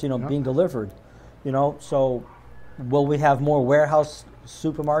stores, being delivered. So will we have more warehouse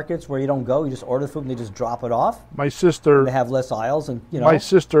supermarkets where you don't go, you just order food and they just drop it off? My sister. They have less aisles, and My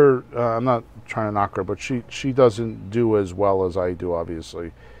sister, I'm not trying to knock her, but she doesn't do as well as I do,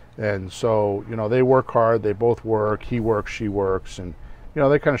 obviously. And so, they work hard. They both work. He works, she works, and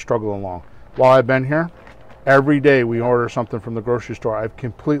they kind of struggle along. While I've been here, every day we order something from the grocery store. I've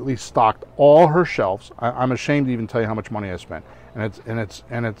completely stocked all her shelves. I'm ashamed to even tell you how much money I spent, and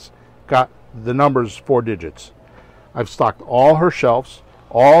it's got the numbers 4 digits. I've stocked all her shelves,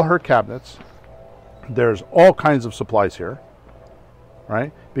 all her cabinets. There's all kinds of supplies here,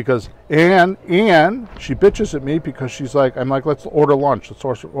 right? Because and she bitches at me because she's like, I'm like, let's order lunch. Let's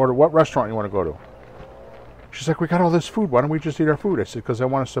order what restaurant you want to go to. She's like, we got all this food. Why don't we just eat our food? I said, because I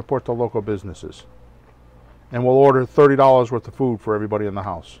want to support the local businesses. And we'll order $30 worth of food for everybody in the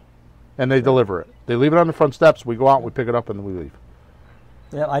house. And they deliver it. They leave it on the front steps. We go out, we pick it up, and we leave.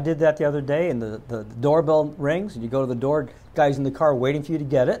 Yeah, I did that the other day, and the doorbell rings, and you go to the door, guy's in the car waiting for you to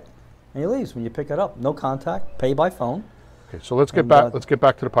get it, and he leaves when you pick it up. No contact, pay by phone. Okay, so let's get back to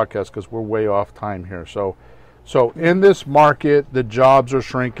the podcast because we're way off time here. So in this market, the jobs are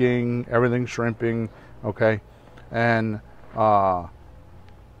shrinking, everything's shrinking, okay? And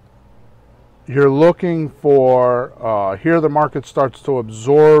you're looking for, here the market starts to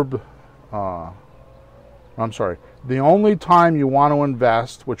absorb, the only time you want to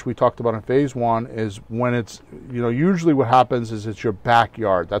invest, which we talked about in phase 1, is when it's, usually what happens is it's your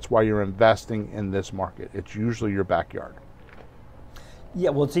backyard. That's why you're investing in this market. It's usually your backyard.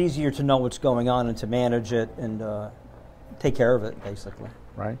 Yeah, well, it's easier to know what's going on and to manage it and take care of it, basically.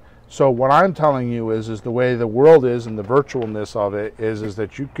 Right? So what I'm telling you is the way the world is and the virtualness of it is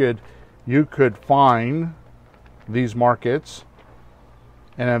that you could find these markets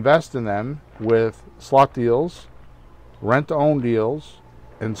and invest in them with slot deals, rent-to-own deals,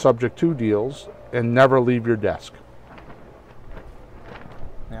 and subject-to deals, and never leave your desk.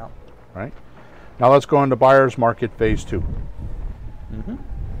 Yeah. Right? Now let's go into buyer's market phase 2. Mm-hmm.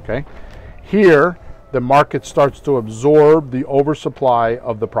 Okay? Here, the market starts to absorb the oversupply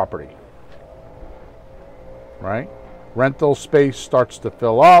of the property. Right? Rental space starts to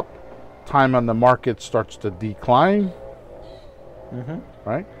fill up. Time on the market starts to decline. Mm-hmm.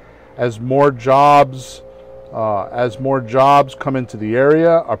 Right? As more jobs come into the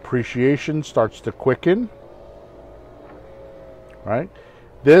area, appreciation starts to quicken. Right?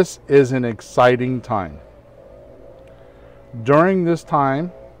 This is an exciting time. During this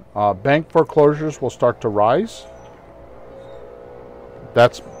time, bank foreclosures will start to rise.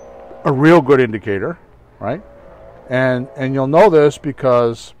 That's a real good indicator, right? And you'll know this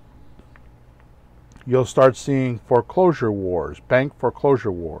because you'll start seeing foreclosure wars, bank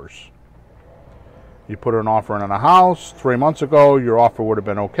foreclosure wars. You put an offer in on a house 3 months ago, your offer would have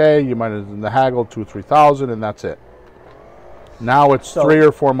been okay. You might have done the haggle $2,000-$3,000, and that's it. Now it's 3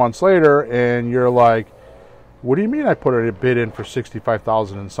 or 4 months later, and you're like, what do you mean I put a bid in for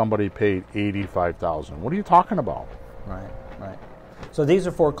 $65,000 and somebody paid $85,000? What are you talking about? Right. So these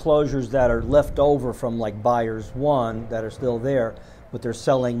are foreclosures that are left over from like buyers 1 that are still there, but they're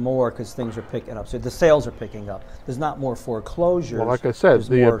selling more because things are picking up. So the sales are picking up. There's not more foreclosures. Well, like I said, there's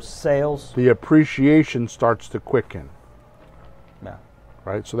more sales. The appreciation starts to quicken. Yeah.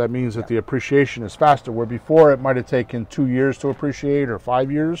 Right? So that means that the appreciation is faster. Where before it might have taken 2 years to appreciate or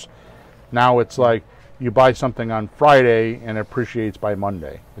 5 years, now it's like you buy something on Friday and it appreciates by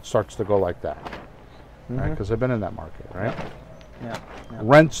Monday. It starts to go like that. Mm-hmm. Right? Because I've been in that market, right? Yeah.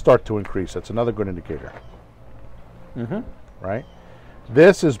 Rents start to increase. That's another good indicator. right?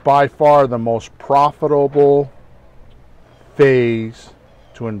 This is by far the most profitable phase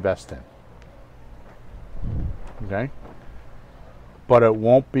to invest in. Okay? But it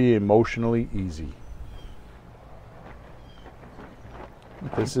won't be emotionally easy.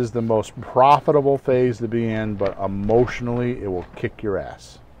 This is the most profitable phase to be in, but emotionally it will kick your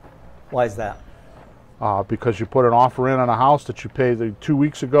ass. Why is that? Because you put an offer in on a house that you paid 2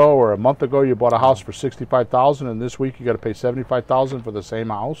 weeks ago or a month ago. You bought a house for $65,000, and this week you got to pay $75,000 for the same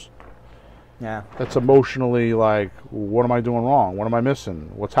house. Yeah. That's emotionally like, what am I doing wrong? What am I missing?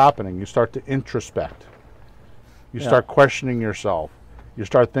 What's happening? You start to introspect. You start questioning yourself. You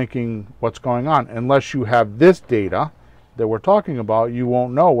start thinking, what's going on? Unless you have this data that we're talking about, you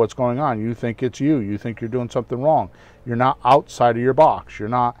won't know what's going on. You think it's you. You think you're doing something wrong. You're not outside of your box. You're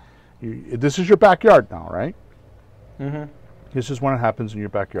not. This is your backyard now, right? This is when it happens in your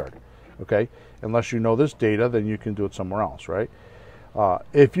backyard, okay? Unless you know this data, then you can do it somewhere else, right?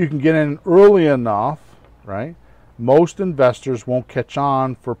 If you can get in early enough, right, most investors won't catch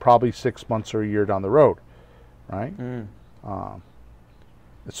on for probably 6 months or a year down the road, right?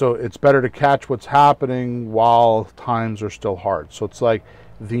 So it's better to catch what's happening while times are still hard. So it's like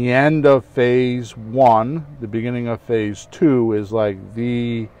the end of phase 1, the beginning of phase 2 is like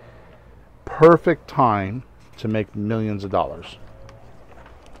the perfect time to make millions of dollars.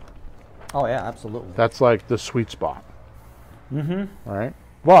 Oh yeah, absolutely. That's like the sweet spot. All right?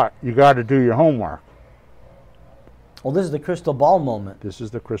 But you got to do your homework. Well, this is the crystal ball moment. This is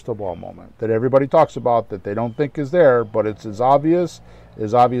the crystal ball moment that everybody talks about that they don't think is there, but it's as obvious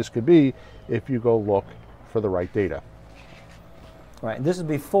could be if you go look for the right data. Right, and this is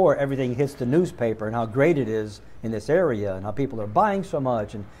before everything hits the newspaper and how great it is in this area and how people are buying so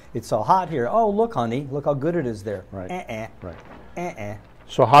much and it's so hot here. Oh, look, honey, look how good it is there. Right. Right.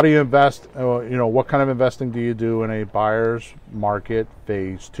 So how do you invest? What kind of investing do you do in a buyer's market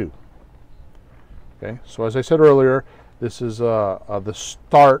phase 2? Okay. So as I said earlier, this is the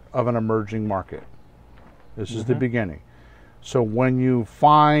start of an emerging market. This is the beginning. So when you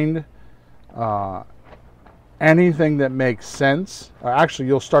find anything that makes sense, actually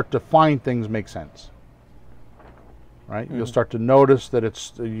you'll start to find things make sense. Right? You'll start to notice that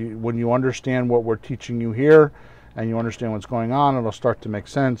when you understand what we're teaching you here and you understand what's going on, it'll start to make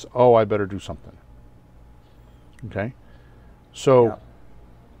sense. Oh, I better do something. Okay? So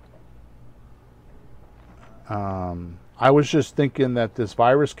I was just thinking that this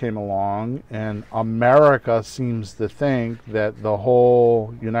virus came along and America seems to think that the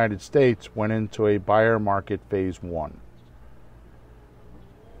whole United States went into a buyer market phase 1.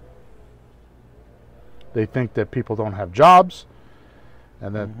 They think that people don't have jobs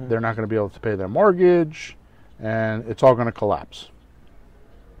and that they're not going to be able to pay their mortgage and it's all going to collapse.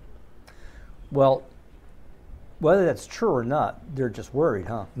 Well, whether that's true or not, they're just worried,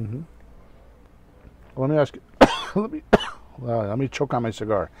 huh? Let me ask you, let me choke on my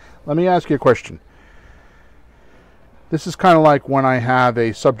cigar. Let me ask you a question. This is kind of like when I have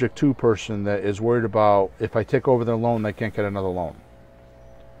a subject to person that is worried about if I take over their loan, they can't get another loan.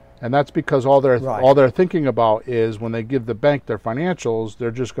 And that's because all they're thinking about is when they give the bank their financials, they're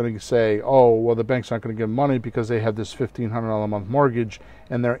just going to say, oh, well, the bank's not going to give them money because they have this $1,500 a month mortgage,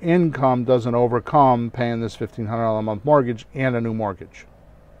 and their income doesn't overcome paying this $1,500 a month mortgage and a new mortgage.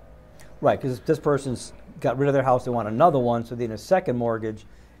 Right, because this person's got rid of their house, they want another one, so they need a second mortgage,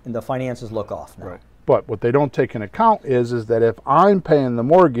 and the finances look off now. Right. But what they don't take into account is that if I'm paying the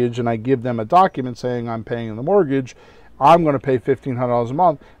mortgage and I give them a document saying I'm paying the mortgage, I'm going to pay $1,500 a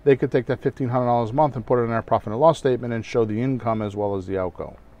month. They could take that $1,500 a month and put it in their profit and loss statement and show the income as well as the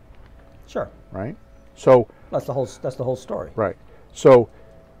outgo. Sure. Right. So that's the whole story. Right. So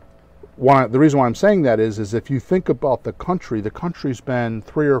the reason why I'm saying that is if you think about the country's been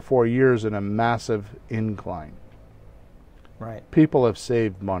 3 or 4 years in a massive incline. Right. People have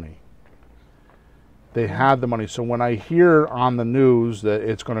saved money. They had the money. So when I hear on the news that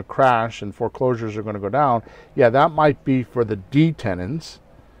it's going to crash and foreclosures are going to go down, yeah, that might be for the D tenants,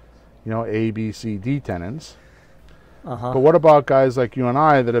 A, B, C, D tenants. But what about guys like you and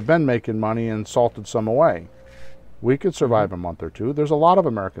I that have been making money and salted some away? We could survive a month or two. There's a lot of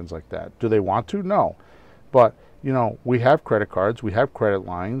Americans like that. Do they want to? No. But, we have credit cards, we have credit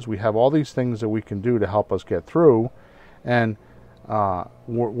lines, we have all these things that we can do to help us get through. And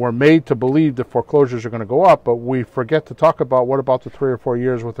we're made to believe that foreclosures are going to go up, but we forget to talk about what about the 3 or 4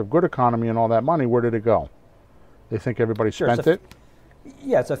 years worth of good economy and all that money. Where did it go? They think everybody spent it?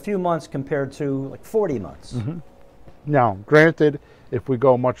 Yeah, it's a few months compared to like 40 months. Now, granted, if we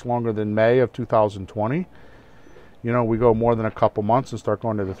go much longer than May of 2020, we go more than a couple months and start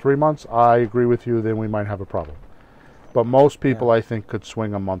going to the 3 months, I agree with you, then we might have a problem. But most people, I think, could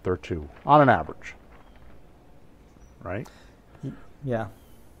swing a month or two on an average. Right? Yeah.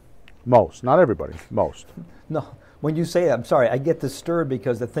 Most. Not everybody. Most. No, when you say that, I'm sorry, I get disturbed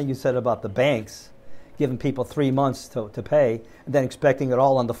because the thing you said about the banks giving people 3 months to pay and then expecting it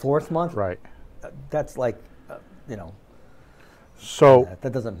all on the fourth month. Right. That's like, you know. So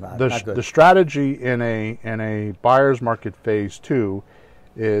that doesn't not good. The strategy in a buyer's market phase 2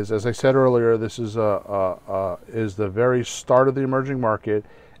 is, as I said earlier, this is is the very start of the emerging market,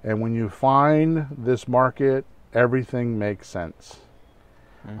 and when you find this market, everything makes sense.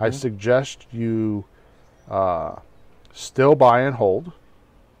 I suggest you still buy and hold.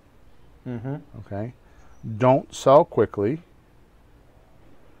 Okay, don't sell quickly.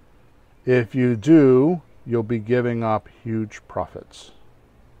 If you do, you'll be giving up huge profits.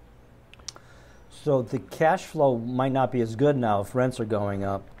 So the cash flow might not be as good now if rents are going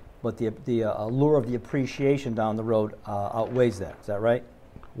up, but the allure of the appreciation down the road outweighs that. Is that right?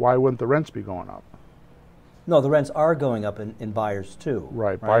 Why wouldn't the rents be going up? No, the rents are going up in buyers too.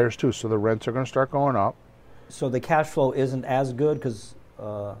 Right, buyers too. So the rents are going to start going up. So the cash flow isn't as good because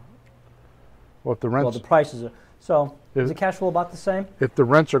if the rents, the prices are. So is the cash flow about the same? If the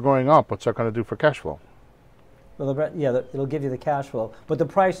rents are going up, what's that going to do for cash flow? Well, it'll give you the cash flow, but the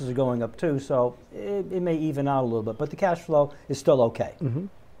prices are going up too, so it may even out a little bit. But the cash flow is still okay.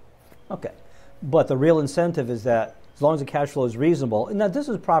 Okay, but the real incentive is that as long as the cash flow is reasonable, and now this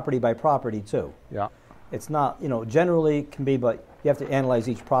is property by property too. Yeah. It's not, generally it can be, but you have to analyze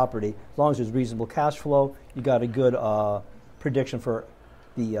each property. As long as there's reasonable cash flow, you got a good prediction for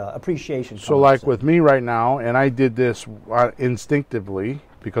the appreciation. So like with me right now, and I did this instinctively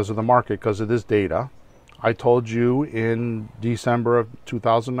because of the market, because of this data. I told you in December of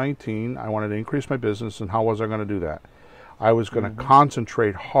 2019, I wanted to increase my business, and how was I going to do that? I was going to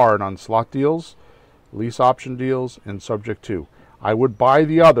concentrate hard on slot deals, lease option deals, and subject to. I would buy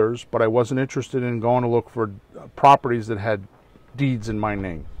the others, but I wasn't interested in going to look for properties that had deeds in my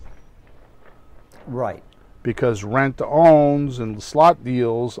name. Right. Because rent-to-owns and slot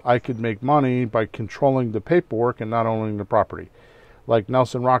deals, I could make money by controlling the paperwork and not owning the property. Like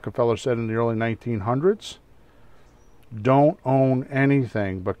Nelson Rockefeller said in the early 1900s, don't own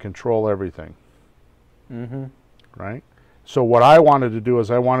anything but control everything. Right? So what I wanted to do is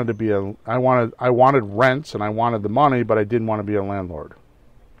I wanted rents and I wanted the money, but I didn't want to be a landlord.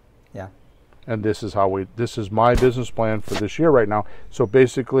 Yeah. And this is my business plan for this year right now. So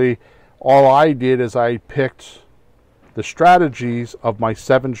basically all I did is I picked the strategies of my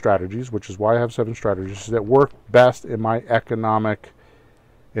 7 strategies, which is why I have 7 strategies that work best in my economic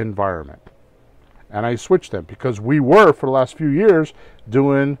environment. And I switched them because we were, for the last few years,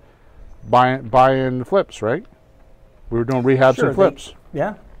 doing buy-in flips, right? We were doing rehabs and flips.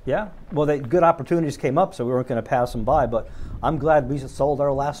 Yeah. Well, good opportunities came up, so we weren't going to pass them by. But I'm glad we sold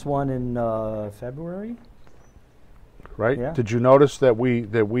our last one in February. Right? Yeah. Did you notice that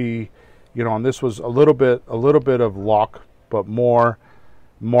we and this was a little bit of luck, but more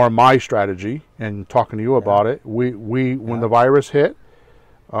my strategy and talking to you about it. When the virus hit,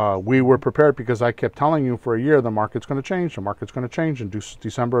 we were prepared because I kept telling you for a year the market's going to change. The market's going to change. In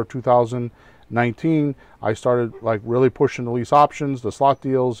December of 2019, I started like really pushing the lease options, the slot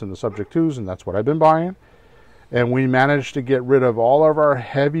deals, and the subject twos, and that's what I've been buying. And we managed to get rid of all of our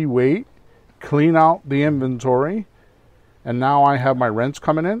heavy weight, clean out the inventory. And now I have my rents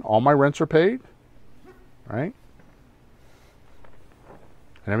coming in. All my rents are paid, right?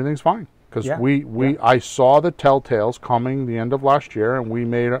 And everything's fine because I saw the telltales coming the end of last year, and we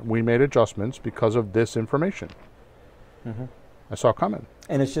made adjustments because of this information. I saw it coming.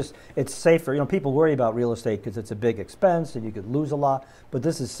 And it's safer. People worry about real estate because it's a big expense and you could lose a lot, but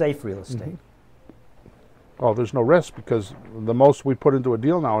this is safe real estate. Well, there's no risk because the most we put into a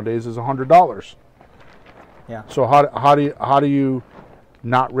deal nowadays is $100. Yeah. So how do you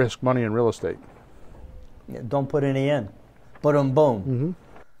not risk money in real estate? Yeah, don't put any in. Boom.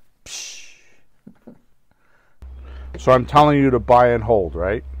 So I'm telling you to buy and hold,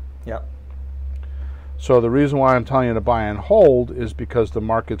 right? Yep. So the reason why I'm telling you to buy and hold is because the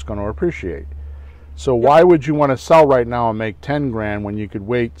market's going to appreciate. So why would you want to sell right now and make 10 grand when you could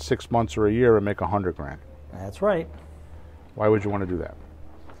wait 6 months or a year and make 100 grand? That's right. Why would you want to do that?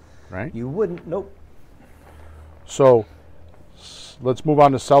 Right? You wouldn't. Nope. So let's move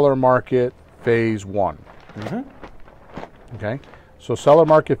on to seller market phase 1. Okay. So seller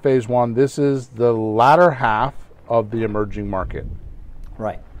market phase 1, this is the latter half of the emerging market.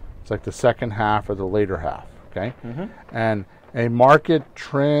 Right. It's like the second half or the later half. Okay. And a market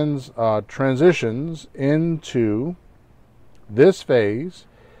transitions into this phase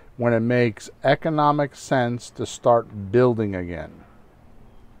when it makes economic sense to start building again.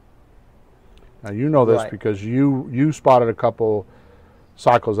 Now you know this because you spotted a couple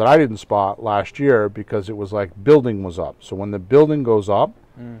cycles that I didn't spot last year because it was like building was up. So when the building goes up,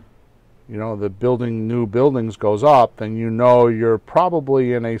 you know, the building new buildings goes up, then you know you're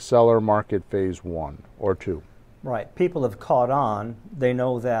probably in a seller market phase 1 or 2. Right. People have caught on. They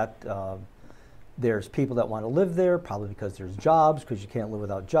know that there's people that want to live there, probably because there's jobs, because you can't live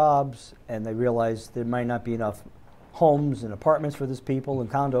without jobs, and they realize there might not be enough homes and apartments for these people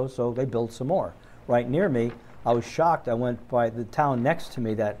and condos, so they build some more. Right near me, I was shocked. I went by the town next to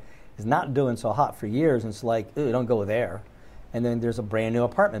me that is not doing so hot for years, and it's like, ew, don't go there. And then there's a brand new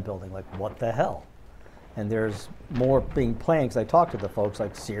apartment building. Like, what the hell? And there's more being planned, because I talked to the folks,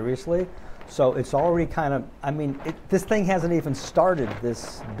 like, seriously? So it's already kind of, I mean, this thing hasn't even started,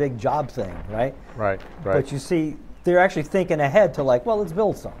 this big job thing, right? Right. But you see, they're actually thinking ahead to like, well, let's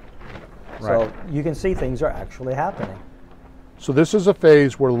build some. Right. So you can see things are actually happening. So this is a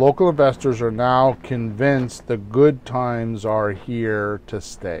phase where local investors are now convinced the good times are here to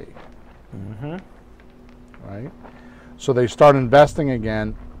stay. Right? So they start investing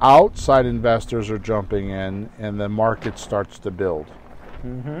again. Outside investors are jumping in, and the market starts to build.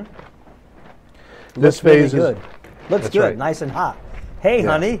 This phase really good. Looks good, right. Nice and hot. Hey,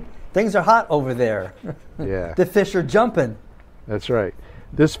 honey, things are hot over there. Yeah. The fish are jumping. That's right.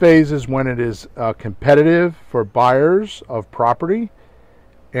 This phase is when it is competitive for buyers of property,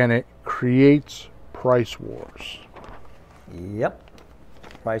 and it creates price wars. Yep.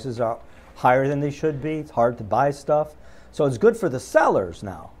 Prices are higher than they should be. It's hard to buy stuff. So it's good for the sellers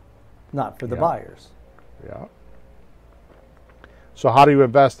now, not for the buyers. Yeah. So how do you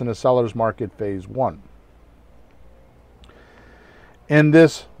invest in a seller's market phase 1? In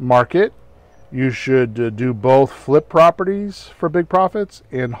this market, you should do both flip properties for big profits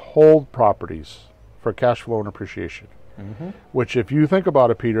and hold properties for cash flow and appreciation. Which, if you think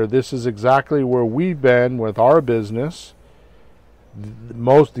about it, Peter, this is exactly where we've been with our business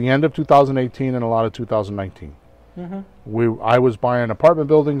the end of 2018 and a lot of 2019. I was buying apartment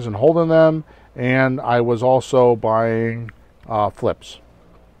buildings and holding them, and I was also buying flips.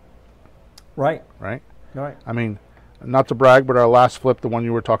 Right. I mean, not to brag, but our last flip, the one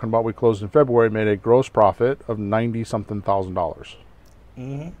you were talking about, we closed in February, made a gross profit of $90-something thousand.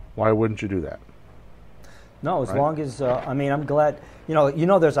 Why wouldn't you do that? No, as long as I mean, I'm glad. You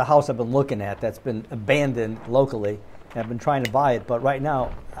know, there's a house I've been looking at that's been abandoned locally, and I've been trying to buy it, but right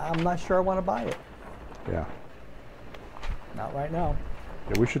now I'm not sure I want to buy it. Yeah. Not right now.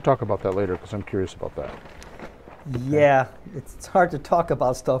 Yeah, we should talk about that later because I'm curious about that. Yeah, it's hard to talk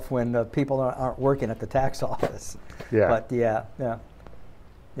about stuff when people aren't working at the tax office. Yeah. But yeah.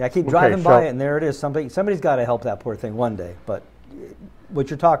 I keep driving by it, and there it is. Somebody's got to help that poor thing one day. But what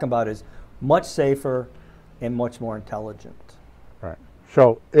you're talking about is much safer and much more intelligent. Right.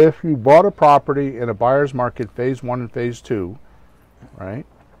 So if you bought a property in a buyer's market phase 1 and phase 2, right,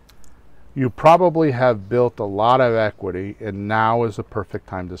 you probably have built a lot of equity, and now is the perfect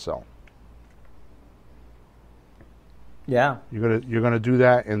time to sell. Yeah. You're gonna do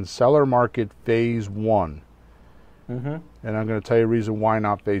that in seller market phase 1. And I'm going to tell you a reason why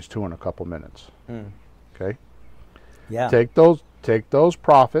not phase 2 in a couple minutes. Okay? Yeah. Take those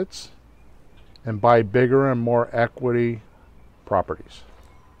profits and buy bigger and more equity properties.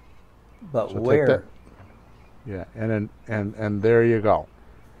 But So where? Yeah, and there you go.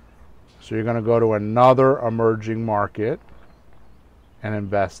 So you're going to go to another emerging market and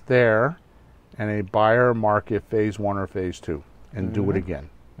invest there in a buyer market phase 1 or phase 2 and do it again.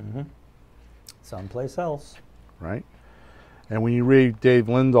 Someplace else. Right? And when you read Dave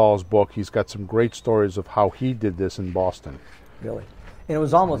Lindahl's book, he's got some great stories of how he did this in Boston. Really. And it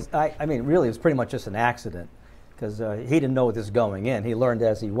was almost, I mean, really, it was pretty much just an accident because he didn't know this going in. He learned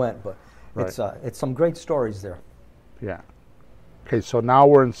as he went, but it's some great stories there. Yeah. Okay, so now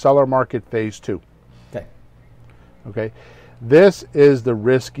we're in seller market phase 2. Okay. This is the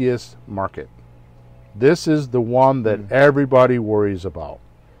riskiest market. This is the one that everybody worries about.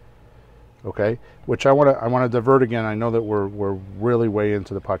 Okay, which I want to divert again. I know that we're really way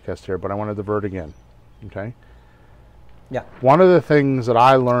into the podcast here, but I want to divert again. Okay. Yeah. One of the things that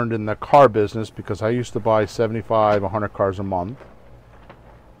I learned in the car business, because I used to buy 75, 100 cars a month,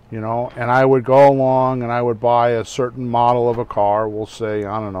 and I would go along and I would buy a certain model of a car, we'll say,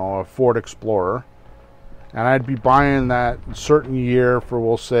 I don't know, a Ford Explorer, and I'd be buying that certain year for,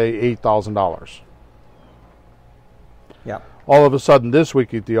 we'll say, $8,000. Yeah. All of a sudden, this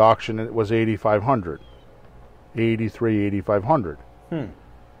week at the auction, it was $8,500, $8,500,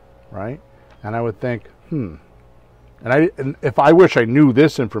 right? And I would think, And if I wish I knew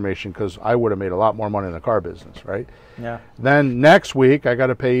this information, because I would have made a lot more money in the car business, right? Yeah. Then next week I got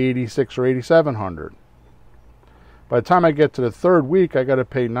to pay 86 or 8,700. By the time I get to the third week, I got to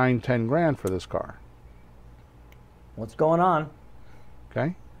pay 9-10 grand for this car. What's going on?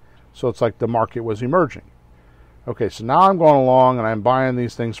 Okay, so it's like the market was emerging. Okay, so now I'm going along and I'm buying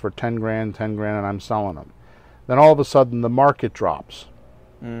these things for 10 grand, and I'm selling them. Then all of a sudden the market drops,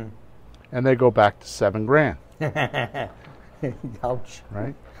 and they go back to 7 grand. Ouch.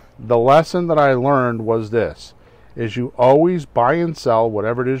 Right. The lesson that I learned was this: is you always buy and sell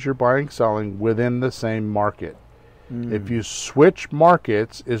whatever it is you're buying, selling within the same market. If you switch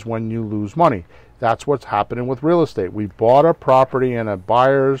markets is when you lose money. That's what's happening with real estate. We bought a property in a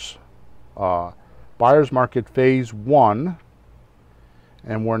buyer's market phase 1,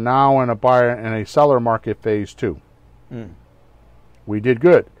 and we're now in a seller market phase 2. We did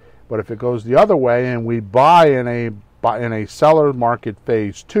good. But if it goes the other way and we buy in a seller market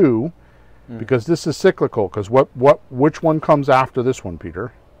phase 2, because this is cyclical, because which one comes after this one,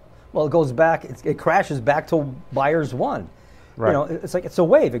 Peter? Well, it goes back. It crashes back to buyers 1. Right. You know, it's like it's a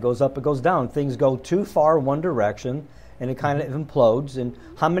wave. It goes up, it goes down. Things go too far one direction, and it kind of implodes. And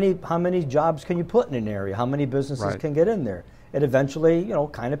how many jobs can you put in an area? How many businesses can get in there? It eventually, you know,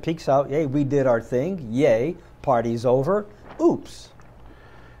 kind of peaks out. Yay, we did our thing. Yay, party's over. Oops.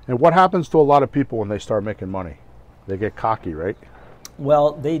 And what happens to a lot of people when they start making money? They get cocky, right?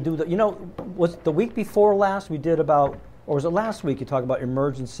 Well, they do. You know, was the week before last we did about, or was it last week you talked about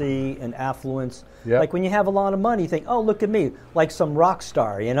emergency and affluence? Yep. Like when you have a lot of money, you think, oh, look at me, like some rock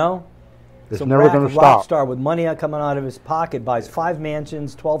star, you know? It's Some never going to rock stop. star with money coming out of his pocket, buys 5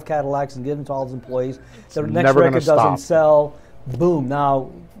 mansions, 12 Cadillacs, and gives them to all his employees. The next never record gonna stop. doesn't sell. Boom,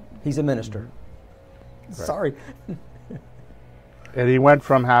 now he's a minister. Sorry. And he went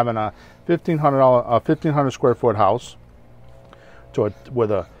from having a $1,500 square foot house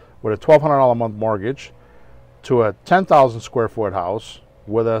with a $1,200 a month mortgage to a 10,000 square foot house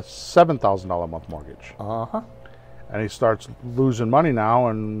with a $7,000 a month mortgage. Uh-huh. And he starts losing money now,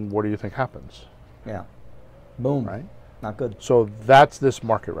 and what do you think happens? Yeah. Boom. Right? Not good. So that's this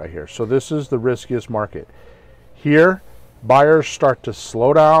market right here. So this is the riskiest market. Here, buyers start to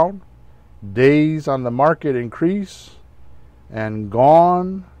slow down, days on the market increase, and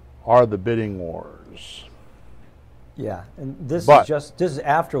gone are the bidding wars. Yeah, and this is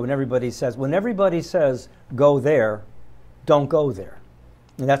after when everybody says go there, don't go there.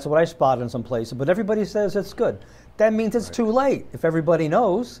 And that's what I spotted in some places. But everybody says it's good. That means it's too late. If everybody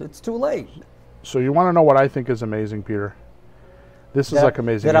knows, it's too late. So you want to know what I think is amazing, Peter? This is like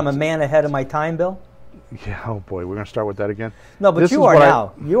amazing. That I'm a man ahead of my time, Bill? Yeah, oh boy, we're going to start with that again? No, but this you are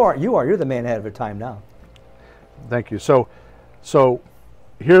now. You're the man ahead of your time now. Thank you. So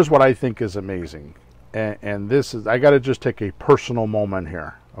here's what I think is amazing. And this is, I got to just take a personal moment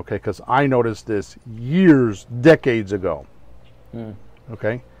here, okay? Because I noticed this decades ago,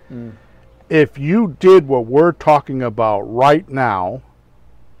 okay? If you did what we're talking about right now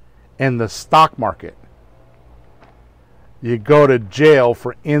in the stock market, you go to jail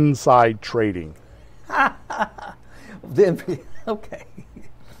for inside trading. Okay.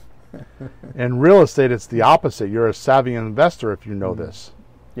 In real estate, it's the opposite. You're a savvy investor if you know this.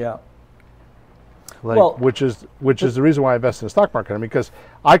 Yeah. Which is the reason why I invest in the stock market. I mean, because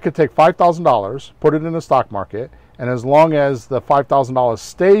I could take $5,000, put it in the stock market, and as long as the $5,000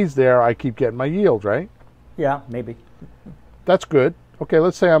 stays there, I keep getting my yield, right? Yeah, maybe. That's good. Okay,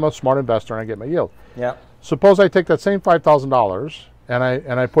 let's say I'm a smart investor and I get my yield. Yeah. Suppose I take that same $5,000 and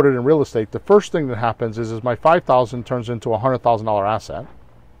I put it in real estate. The first thing that happens is my $5,000 turns into a $100,000 asset.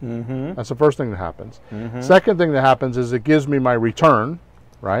 That's the first thing that happens. Second thing that happens is it gives me my return,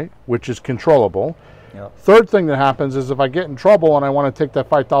 right, which is controllable. Yep. Third thing that happens is if I get in trouble and I want to take that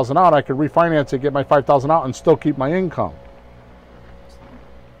 $5,000 out, I could refinance it, get my $5,000 out, and still keep my income.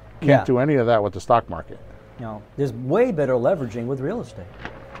 Can't do any of that with the stock market. No, there's way better leveraging with real estate.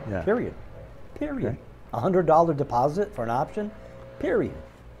 Yeah. Period. Okay. $100 deposit for an option. Period.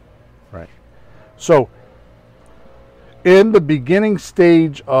 Right. So, in the beginning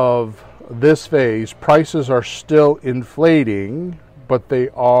stage of this phase, prices are still inflating, but they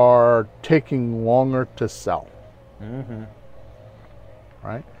are taking longer to sell.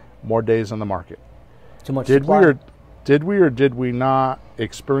 Right? More days on the market. Too much Did supply. we or did we not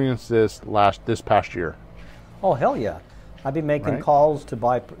experience this past year? Oh, hell yeah. I've been making calls to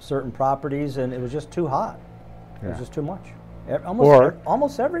buy certain properties, and it was just too hot. It was just too much.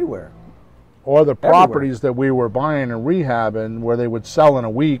 Almost everywhere. Or the properties that we were buying and rehabbing where they would sell in a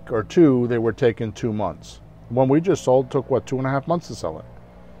week or two, they were taking 2 months. When we just sold, took 2.5 months to sell it.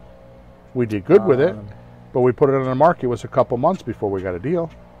 We did good with it, but we put it on the market. It was a couple months before we got a deal.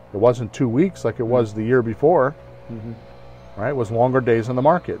 It wasn't 2 weeks like it was the year before. Right? It was longer days on the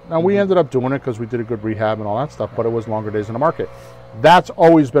market. Now, we ended up doing it because we did a good rehab and all that stuff, but it was longer days on the market. That's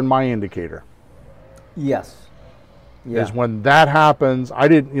always been my indicator. Yes. Yeah. Is when that happens. I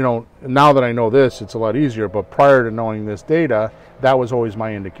didn't, now that I know this, it's a lot easier, but prior to knowing this data, that was always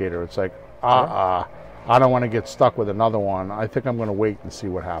my indicator. It's like, I don't want to get stuck with another one. I think I'm going to wait and see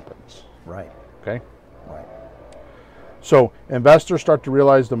what happens. Right. Okay? Right. So investors start to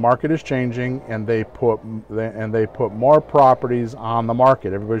realize the market is changing, and they put more properties on the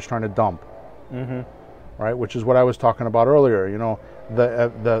market. Everybody's trying to dump, right? Which is what I was talking about earlier.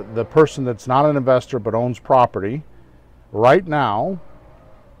 The person that's not an investor but owns property right now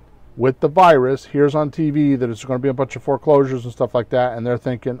with the virus hears on TV that it's going to be a bunch of foreclosures and stuff like that, and they're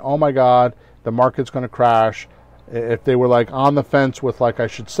thinking, "Oh my God, the market's going to crash." If they were like on the fence with like I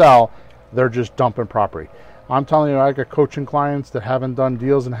should sell, they're just dumping property. I'm telling you, I got coaching clients that haven't done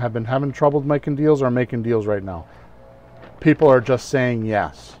deals and have been having trouble making deals or are making deals right now. People are just saying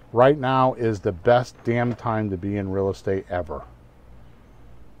yes. Right now is the best damn time to be in real estate ever.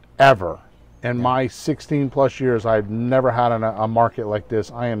 Ever. In my 16 plus years, I've never had a market like this.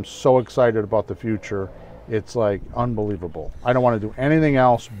 I am so excited about the future. It's like unbelievable. I don't want to do anything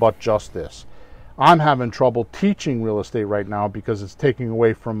else but just this. I'm having trouble teaching real estate right now because it's taking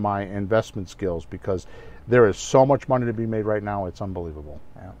away from my investment skills, because there is so much money to be made right now. It's unbelievable.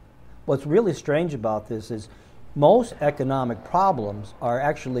 Yeah. What's really strange about this is most economic problems are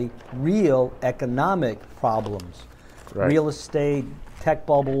actually real economic problems. Right. Real estate, tech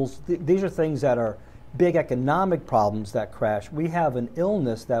bubbles, these are things that are big economic problems that crash. We have an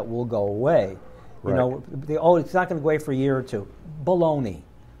illness that will go away. Right. It's not going to go away for a year or two. Baloney.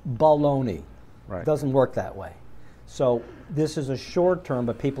 Right. It doesn't work that way. So this is a short term,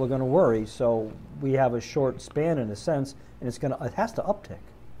 but people are going to worry. So we have a short span in a sense, and it has to uptick.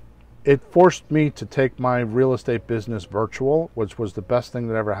 It forced me to take my real estate business virtual, which was the best thing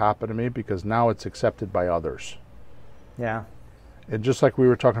that ever happened to me, because now it's accepted by others. Yeah. And just like we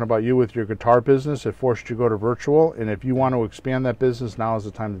were talking about you with your guitar business, it forced you to go to virtual. And if you want to expand that business, now is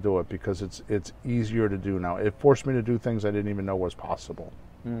the time to do it, because it's easier to do now. It forced me to do things I didn't even know was possible.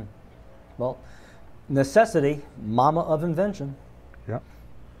 Well, necessity, mama of invention. Yeah.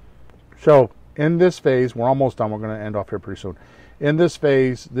 So in this phase, we're almost done. We're going to end off here pretty soon. In this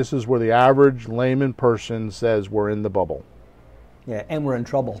phase, this is where the average layman person says we're in the bubble. Yeah, and we're in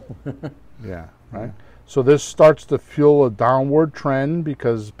trouble. Yeah, right? So this starts to fuel a downward trend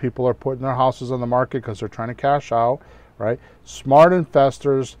because people are putting their houses on the market because they're trying to cash out, right? Smart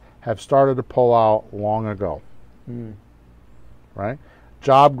investors have started to pull out long ago, right?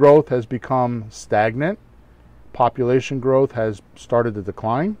 Job growth has become stagnant. Population growth has started to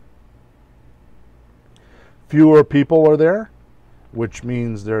decline. Fewer people are there, which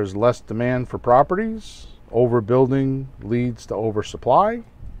means there's less demand for properties. Overbuilding leads to oversupply.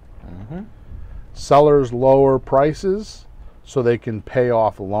 Sellers lower prices so they can pay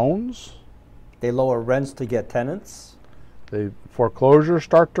off loans. They lower rents to get tenants. Foreclosures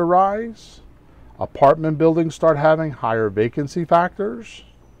start to rise. Apartment buildings start having higher vacancy factors,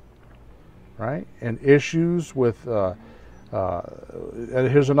 right? And issues with, and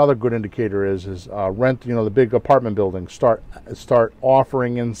here's another good indicator is rent. The big apartment buildings start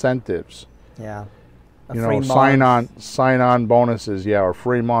offering incentives. Yeah. Sign on bonuses, or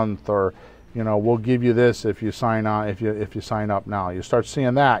free month, or we'll give you this if you sign on, if you sign up now. You start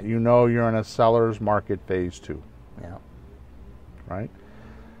seeing that, you're in a seller's market phase 2. Yeah. Right?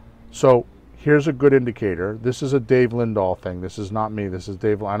 So here's a good indicator. This is a Dave Lindahl thing. This is not me. This is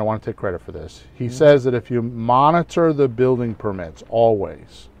Dave. I don't want to take credit for this. He says that if you monitor the building permits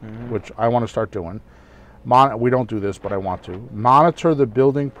always, which I want to start doing. We don't do this, but I want to. Monitor the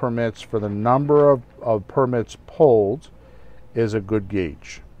building permits for the number of permits pulled is a good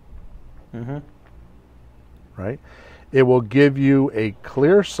gauge. Right? It will give you a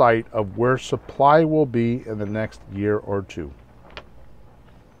clear sight of where supply will be in the next year or two.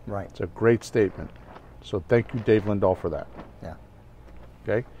 Right. It's a great statement. So thank you, Dave Lindahl, for that. Yeah.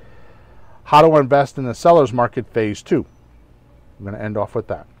 Okay. How to invest in the seller's market phase 2. I'm going to end off with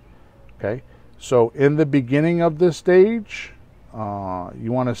that. Okay. So in the beginning of this stage,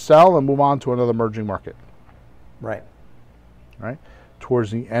 you want to sell and move on to another emerging market. Right. Right. Towards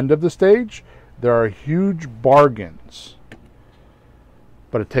the end of the stage, there are huge bargains,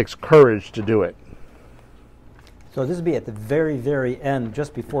 but it takes courage to do it. So this would be at the very, very end,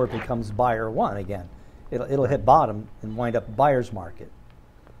 just before it becomes buyer 1 again. It'll hit bottom and wind up buyer's market.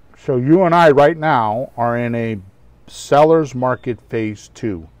 So you and I right now are in a seller's market phase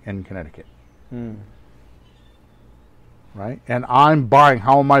 2 in Connecticut. right? And I'm buying.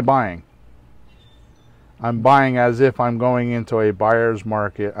 How am I buying? I'm buying as if I'm going into a buyer's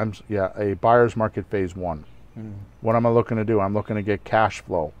market. A buyer's market phase 1. What am I looking to do? I'm looking to get cash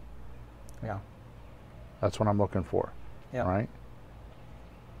flow. Yeah. That's what I'm looking for. Yeah. Right?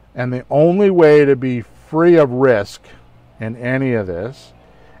 And the only way to be free of risk in any of this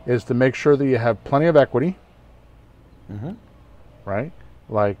is to make sure that you have plenty of equity. Right?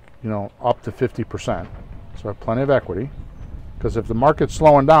 Like, up to 50%. So have plenty of equity. Because if the market's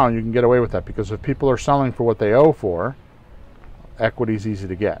slowing down, you can get away with that. Because if people are selling for what they owe for, equity's easy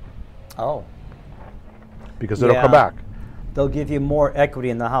to get. Oh. Because it'll come back. They'll give you more equity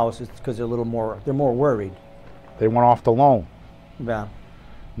in the house. It's because they're more worried. They went off the loan. Yeah.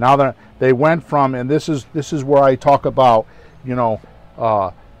 Now that they went from, and this is where I talk about,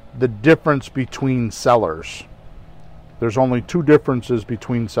 the difference between sellers. There's only 2 differences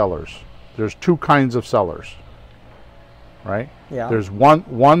between sellers. There's 2 kinds of sellers. Right? Yeah. There's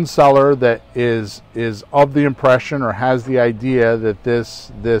one seller that is of the impression or has the idea that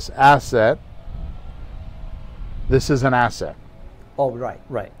this asset, this is an asset. Oh,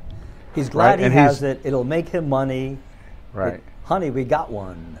 right. He's glad right? he has it. It'll make him money. Right. Honey, we got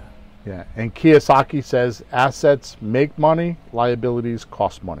one. Yeah. And Kiyosaki says assets make money, liabilities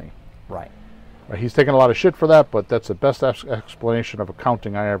cost money. Right. He's taking a lot of shit for that, but that's the best explanation of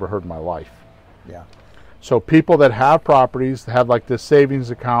accounting I ever heard in my life. Yeah. So people that have properties have like this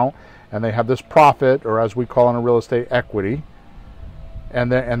savings account, and they have this profit, or as we call in a real estate, equity, and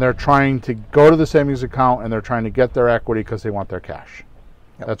they're trying to go to the savings account and they're trying to get their equity because they want their cash.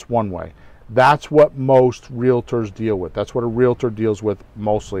 Yep. That's one way. That's what most realtors deal with. That's what a realtor deals with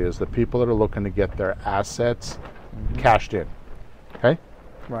mostly, is the people that are looking to get their assets cashed in. Okay?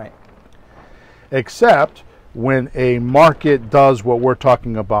 Right. Except when a market does what we're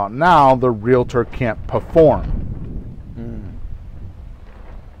talking about now, the realtor can't perform.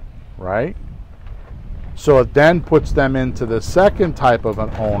 Right? So it then puts them into the second type of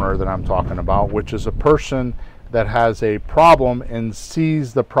an owner that I'm talking about, which is a person that has a problem and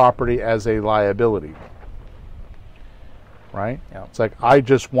sees the property as a liability. Right? Yep. It's like, I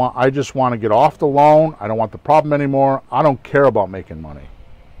just want to get off the loan. I don't want the problem anymore. I don't care about making money.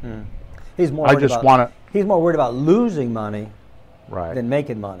 He's more worried about losing money than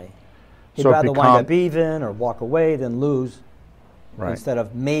making money. He'd rather wind up even or walk away than lose, instead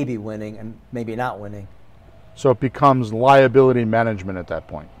of maybe winning and maybe not winning. So it becomes liability management at that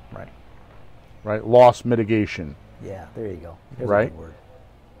point. Right? Loss mitigation. Yeah, there you go. Here's right? a good word.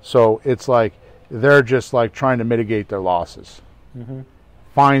 So it's like they're just like trying to mitigate their losses.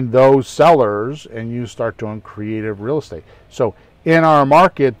 Find those sellers and you start doing creative real estate. So in our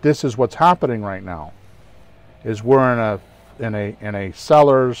market, this is what's happening right now. Is we're in a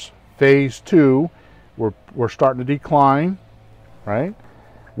seller's phase 2. We're starting to decline, right?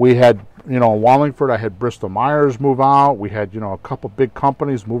 We had, in Wallingford, I had Bristol Myers move out. We had, a couple big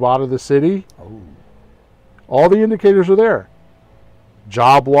companies move out of the city. Oh. All the indicators are there.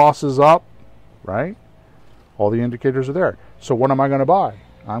 Job losses up, right? All the indicators are there. So what am I going to buy?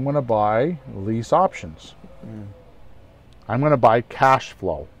 I'm going to buy lease options. I'm going to buy cash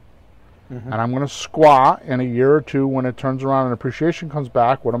flow. And I'm going to squat in a year or 2 when it turns around and appreciation comes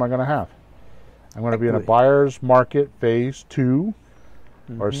back. What am I going to have? I'm going to be in a buyer's market phase 2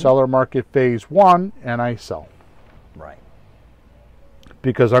 or seller market phase 1, and I sell. Right.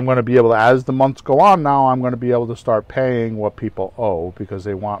 Because I'm going to be able to, as the months go on now, I'm going to be able to start paying what people owe because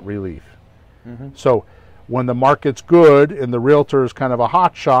they want relief. So when the market's good and the realtor is kind of a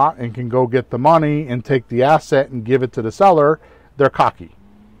hot shot and can go get the money and take the asset and give it to the seller, they're cocky.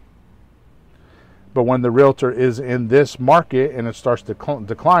 But when the realtor is in this market and it starts to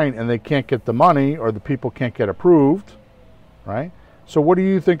decline and they can't get the money or the people can't get approved, right? So what do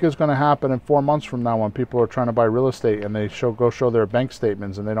you think is going to happen in 4 months from now when people are trying to buy real estate and they go show their bank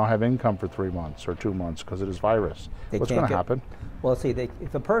statements and they don't have income for 3 months or 2 months because of this virus? What's going to happen? Well, see,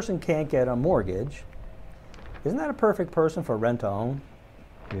 if a person can't get a mortgage, isn't that a perfect person for rent to own?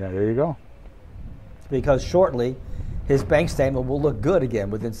 Yeah, there you go. Because shortly, his bank statement will look good again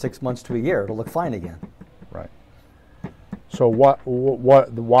within 6 months to a year. It'll look fine again. Right. So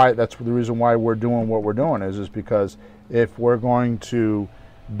why? That's the reason why we're doing what we're doing is because if we're going to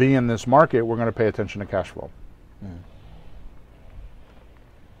be in this market, we're going to pay attention to cash flow.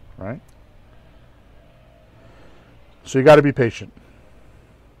 Right? So you got to be patient.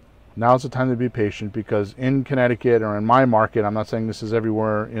 Now's the time to be patient because in Connecticut or in my market, I'm not saying this is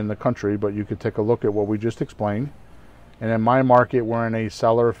everywhere in the country, but you could take a look at what we just explained. And in my market, we're in a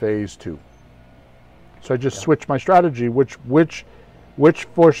seller phase 2. So I just switched my strategy. Which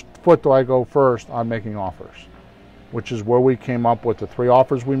foot do I go first on making offers? which is where we came up with the 3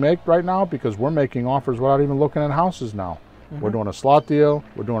 offers we make right now, because we're making offers without even looking at houses now. We're doing a slot deal,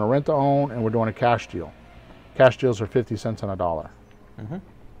 we're doing a rent to own, and we're doing a cash deal. Cash deals are 50 cents on a dollar.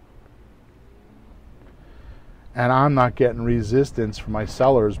 And I'm not getting resistance from my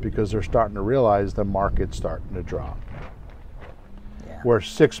sellers because they're starting to realize the market's starting to drop. Where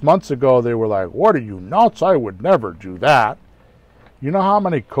 6 months ago they were like, "What are you, nuts? I would never do that." You know how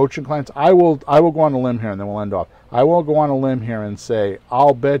many coaching clients, I will go on a limb here and then we'll end off. I will go on a limb here and say,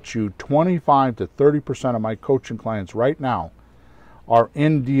 I'll bet you 25 to 30% of my coaching clients right now are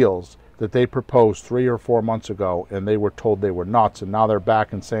in deals that they proposed 3 or 4 months ago and they were told they were nuts, and now they're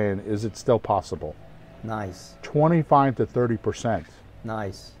back and saying, is it still possible? Nice. 25 to 30%.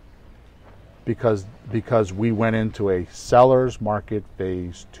 Nice. Because we went into a seller's market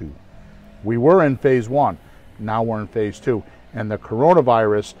phase 2. We were in phase 1. Now we're in phase 2. And the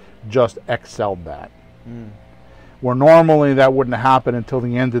coronavirus just excelled that. Where normally that wouldn't happen until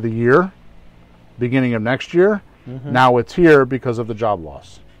the end of the year, beginning of next year. Now it's here because of the job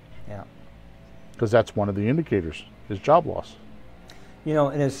loss. Yeah. Because that's one of the indicators, is job loss. You know,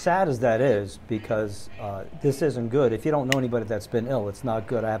 and as sad as that is, because this isn't good. If you don't know anybody that's been ill, it's not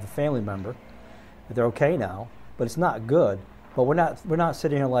good. I have a family member. They're okay now, but it's not good. But we're not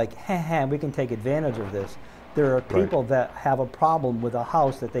sitting here like, we can take advantage of this. There are people that have a problem with a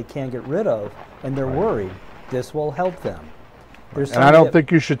house that they can't get rid of, and they're worried. This will help them. And I don't think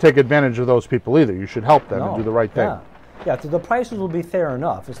you should take advantage of those people either. You should help them and do the right thing. Yeah, so the prices will be fair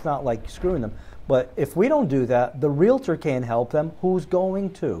enough. It's not like screwing them. But if we don't do that, the realtor can't help them. Who's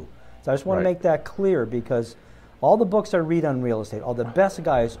going to? So I just want to make that clear, because all the books I read on real estate, all the best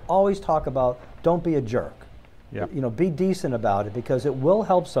guys always talk about don't be a jerk. You know, be decent about it, because it will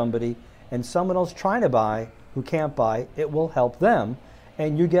help somebody, and someone else trying to buy who can't buy, it will help them,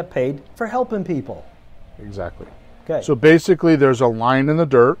 and you get paid for helping people. Exactly. Okay. So basically there's a line in the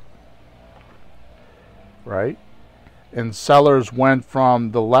dirt, right? And sellers went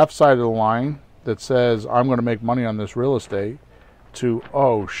from the left side of the line that says, I'm going to make money on this real estate, to,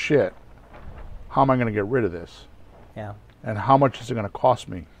 oh shit, how am I going to get rid of this? Yeah. And how much is it going to cost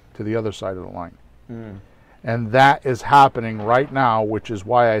me, to the other side of the line? And that is happening right now, which is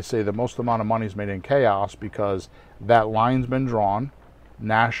why I say the most amount of money is made in chaos, because that line's been drawn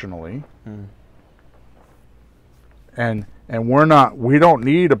nationally. And we don't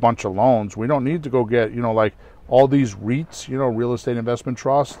need a bunch of loans. We don't need to go get, like all these REITs, real estate investment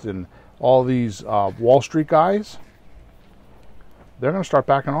trusts, and all these Wall Street guys. They're going to start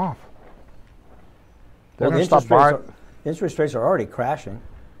backing off. They're going to stop buying. Interest rates are already crashing.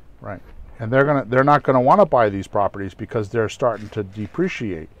 Right. And they're not going to want to buy these properties because they're starting to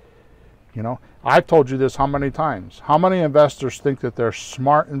depreciate. I've told you this how many times? How many investors think that they're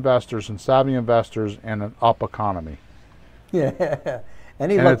smart investors and savvy investors in an up economy? Yeah.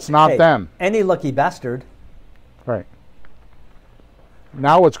 And it's not them. Any lucky bastard. Right.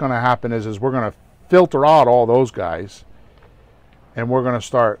 Now what's going to happen is we're going to filter out all those guys, and we're going to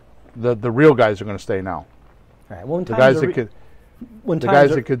start, the real guys are going to stay now. All right. Well, the guys that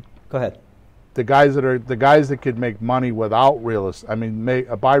could go ahead. The guys that could make money without real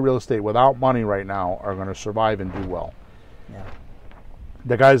estate, buy real estate without money right now, are going to survive and do well. Yeah.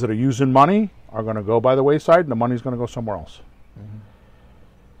 The guys that are using money are going to go by the wayside, and the money's going to go somewhere else.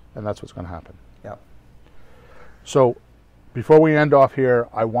 And that's what's going to happen. Yeah. So, before we end off here,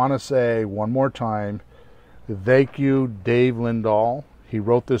 I want to say one more time, thank you, Dave Lindahl. He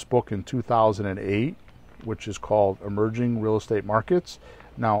wrote this book in 2008, which is called Emerging Real Estate Markets.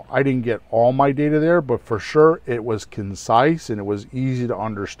 Now, I didn't get all my data there, but for sure it was concise and it was easy to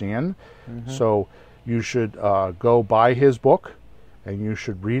understand. So you should go buy his book and you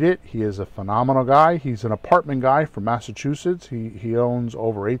should read it. He is a phenomenal guy. He's an apartment guy from Massachusetts. He owns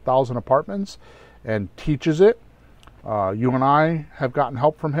over 8,000 apartments and teaches it. You and I have gotten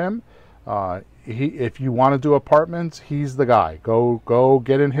help from him. If you want to do apartments, he's the guy. Go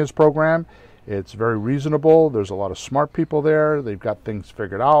get in his program. It's very reasonable. There's a lot of smart people there. They've got things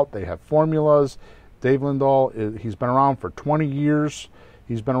figured out. They have formulas. Dave Lindahl, he's been around for 20 years.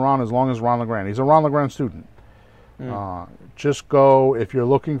 He's been around as long as Ron LeGrand. He's a Ron LeGrand student. Just go, if you're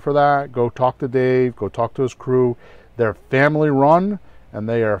looking for that, go talk to Dave, go talk to his crew. They're family run, and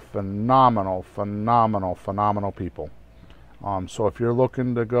they are phenomenal people. So if you're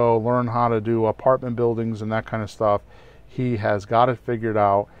looking to go learn how to do apartment buildings and that kind of stuff, he has got it figured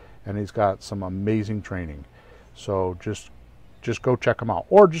out. And he's got some amazing training. So just go check him out.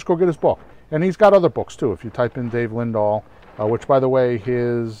 Or just go get his book. And he's got other books too. If you type in Dave Lindahl, which, by the way,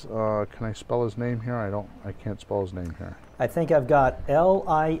 his, can I spell his name here? I can't spell his name here. I think I've got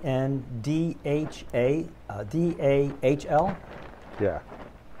LINDHADAHL. Yeah.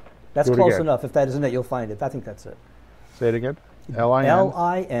 That's Do it close again. enough. If that isn't it, you'll find it. I think that's it. Say it again.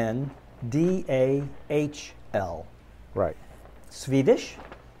 LINDAHL. Right. Swedish?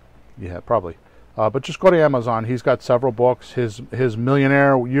 Yeah, probably. But just go to Amazon. He's got several books. His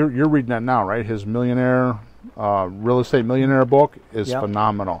millionaire. You're reading that now, right? His millionaire, real estate millionaire book is Yep.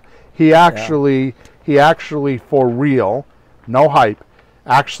 phenomenal. He actually for real, no hype,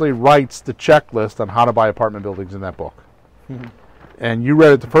 actually writes the checklist on how to buy apartment buildings in that book. And you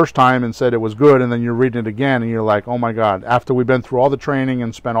read it the first time and said it was good, and then you're reading it again, and you're like, oh my God. After we've been through all the training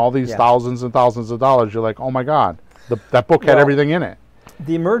and spent all these thousands and thousands of dollars, you're like, oh my God. That book had everything in it.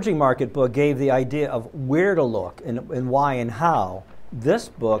 The emerging market book gave the idea of where to look and why and how. This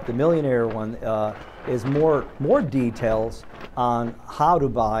book, the millionaire one, is more details on how to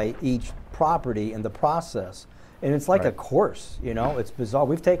buy each property and the process. And it's like a course, you know. It's bizarre.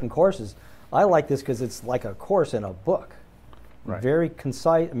 We've taken courses. I like this because it's like a course in a book. Right. Very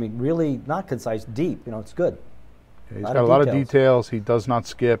concise. I mean, really not concise, deep. You know, it's good. Yeah, he's got a lot of details. He does not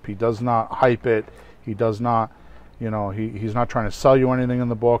skip. He does not hype it. He does not, you know, he's not trying to sell you anything in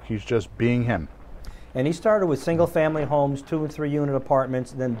the book. He's just being him. And he started with single-family homes, 2 and 3 unit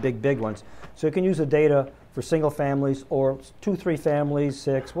apartments, and then big ones. So you can use the data for single families or 2, 3 families,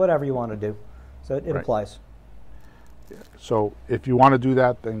 6, whatever you want to do. So it applies. So if you want to do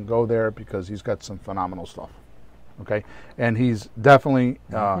that, then go there because he's got some phenomenal stuff. Okay, and he's definitely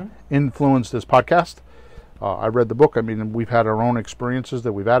influenced this podcast. I read the book. I mean, we've had our own experiences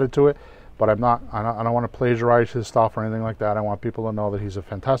that we've added to it, but I don't want to plagiarize his stuff or anything like that. I want people to know that he's a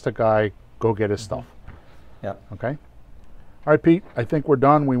fantastic guy. Go get his stuff. Yep. Okay. All right, Pete. I think we're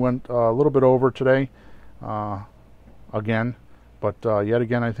done. We went a little bit over today, again, but yet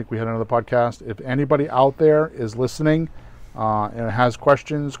again, I think we had another podcast. If anybody out there is listening and has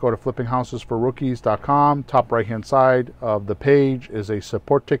questions, go to flippinghousesforrookies.com. Top right-hand side of the page is a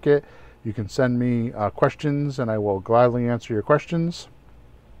support ticket. You can send me questions, and I will gladly answer your questions.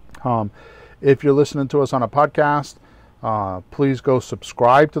 If you're listening to us on a podcast, please go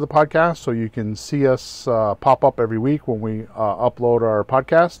subscribe to the podcast so you can see us pop up every week when we upload our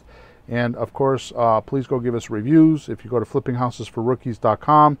podcast. And, of course, please go give us reviews. If you go to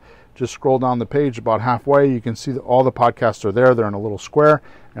flippinghousesforrookies.com, just scroll down the page about halfway. You can see that all the podcasts are there. They're in a little square.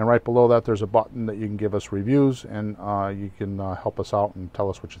 And right below that, there's a button that you can give us reviews, and you can help us out and tell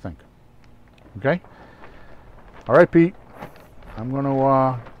us what you think. Okay? All right, Pete. I'm going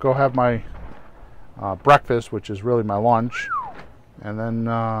to go have my breakfast, which is really my lunch. And then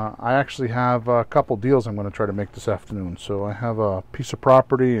I actually have a couple deals I'm going to try to make this afternoon. So I have a piece of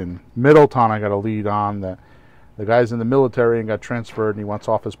property in Middletown I got a lead on that the guy's in the military and got transferred, and he wants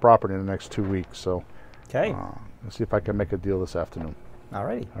off his property in the next 2 weeks. So let's see if I can make a deal this afternoon. All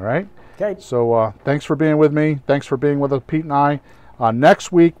righty. All right? Okay. So thanks for being with me. Thanks for being with Pete and I.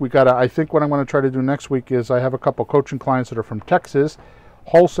 Next week, I think what I'm going to try to do next week is I have a couple coaching clients that are from Texas,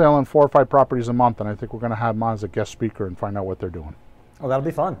 wholesaling 4 or 5 properties a month, and I think we're going to have them on as a guest speaker and find out what they're doing. Oh, that'll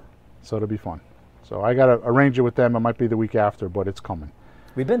be fun. So it'll be fun. So I got to arrange it with them. It might be the week after, but it's coming.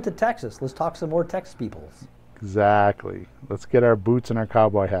 We've been to Texas. Let's talk some more Texas people. Exactly. Let's get our boots and our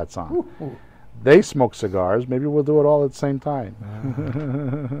cowboy hats on. Ooh. They smoke cigars. Maybe we'll do it all at the same time.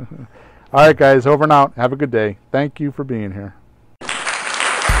 All right, guys. Over and out. Have a good day. Thank you for being here.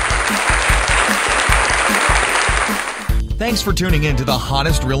 Thanks for tuning in to the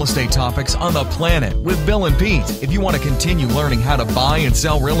hottest real estate topics on the planet with Bill and Pete. If you want to continue learning how to buy and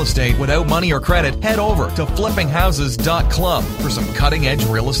sell real estate without money or credit, head over to flippinghouses.club for some cutting-edge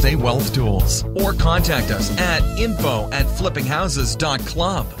real estate wealth tools. Or contact us at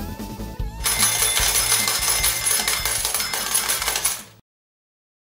info@flippinghouses.club.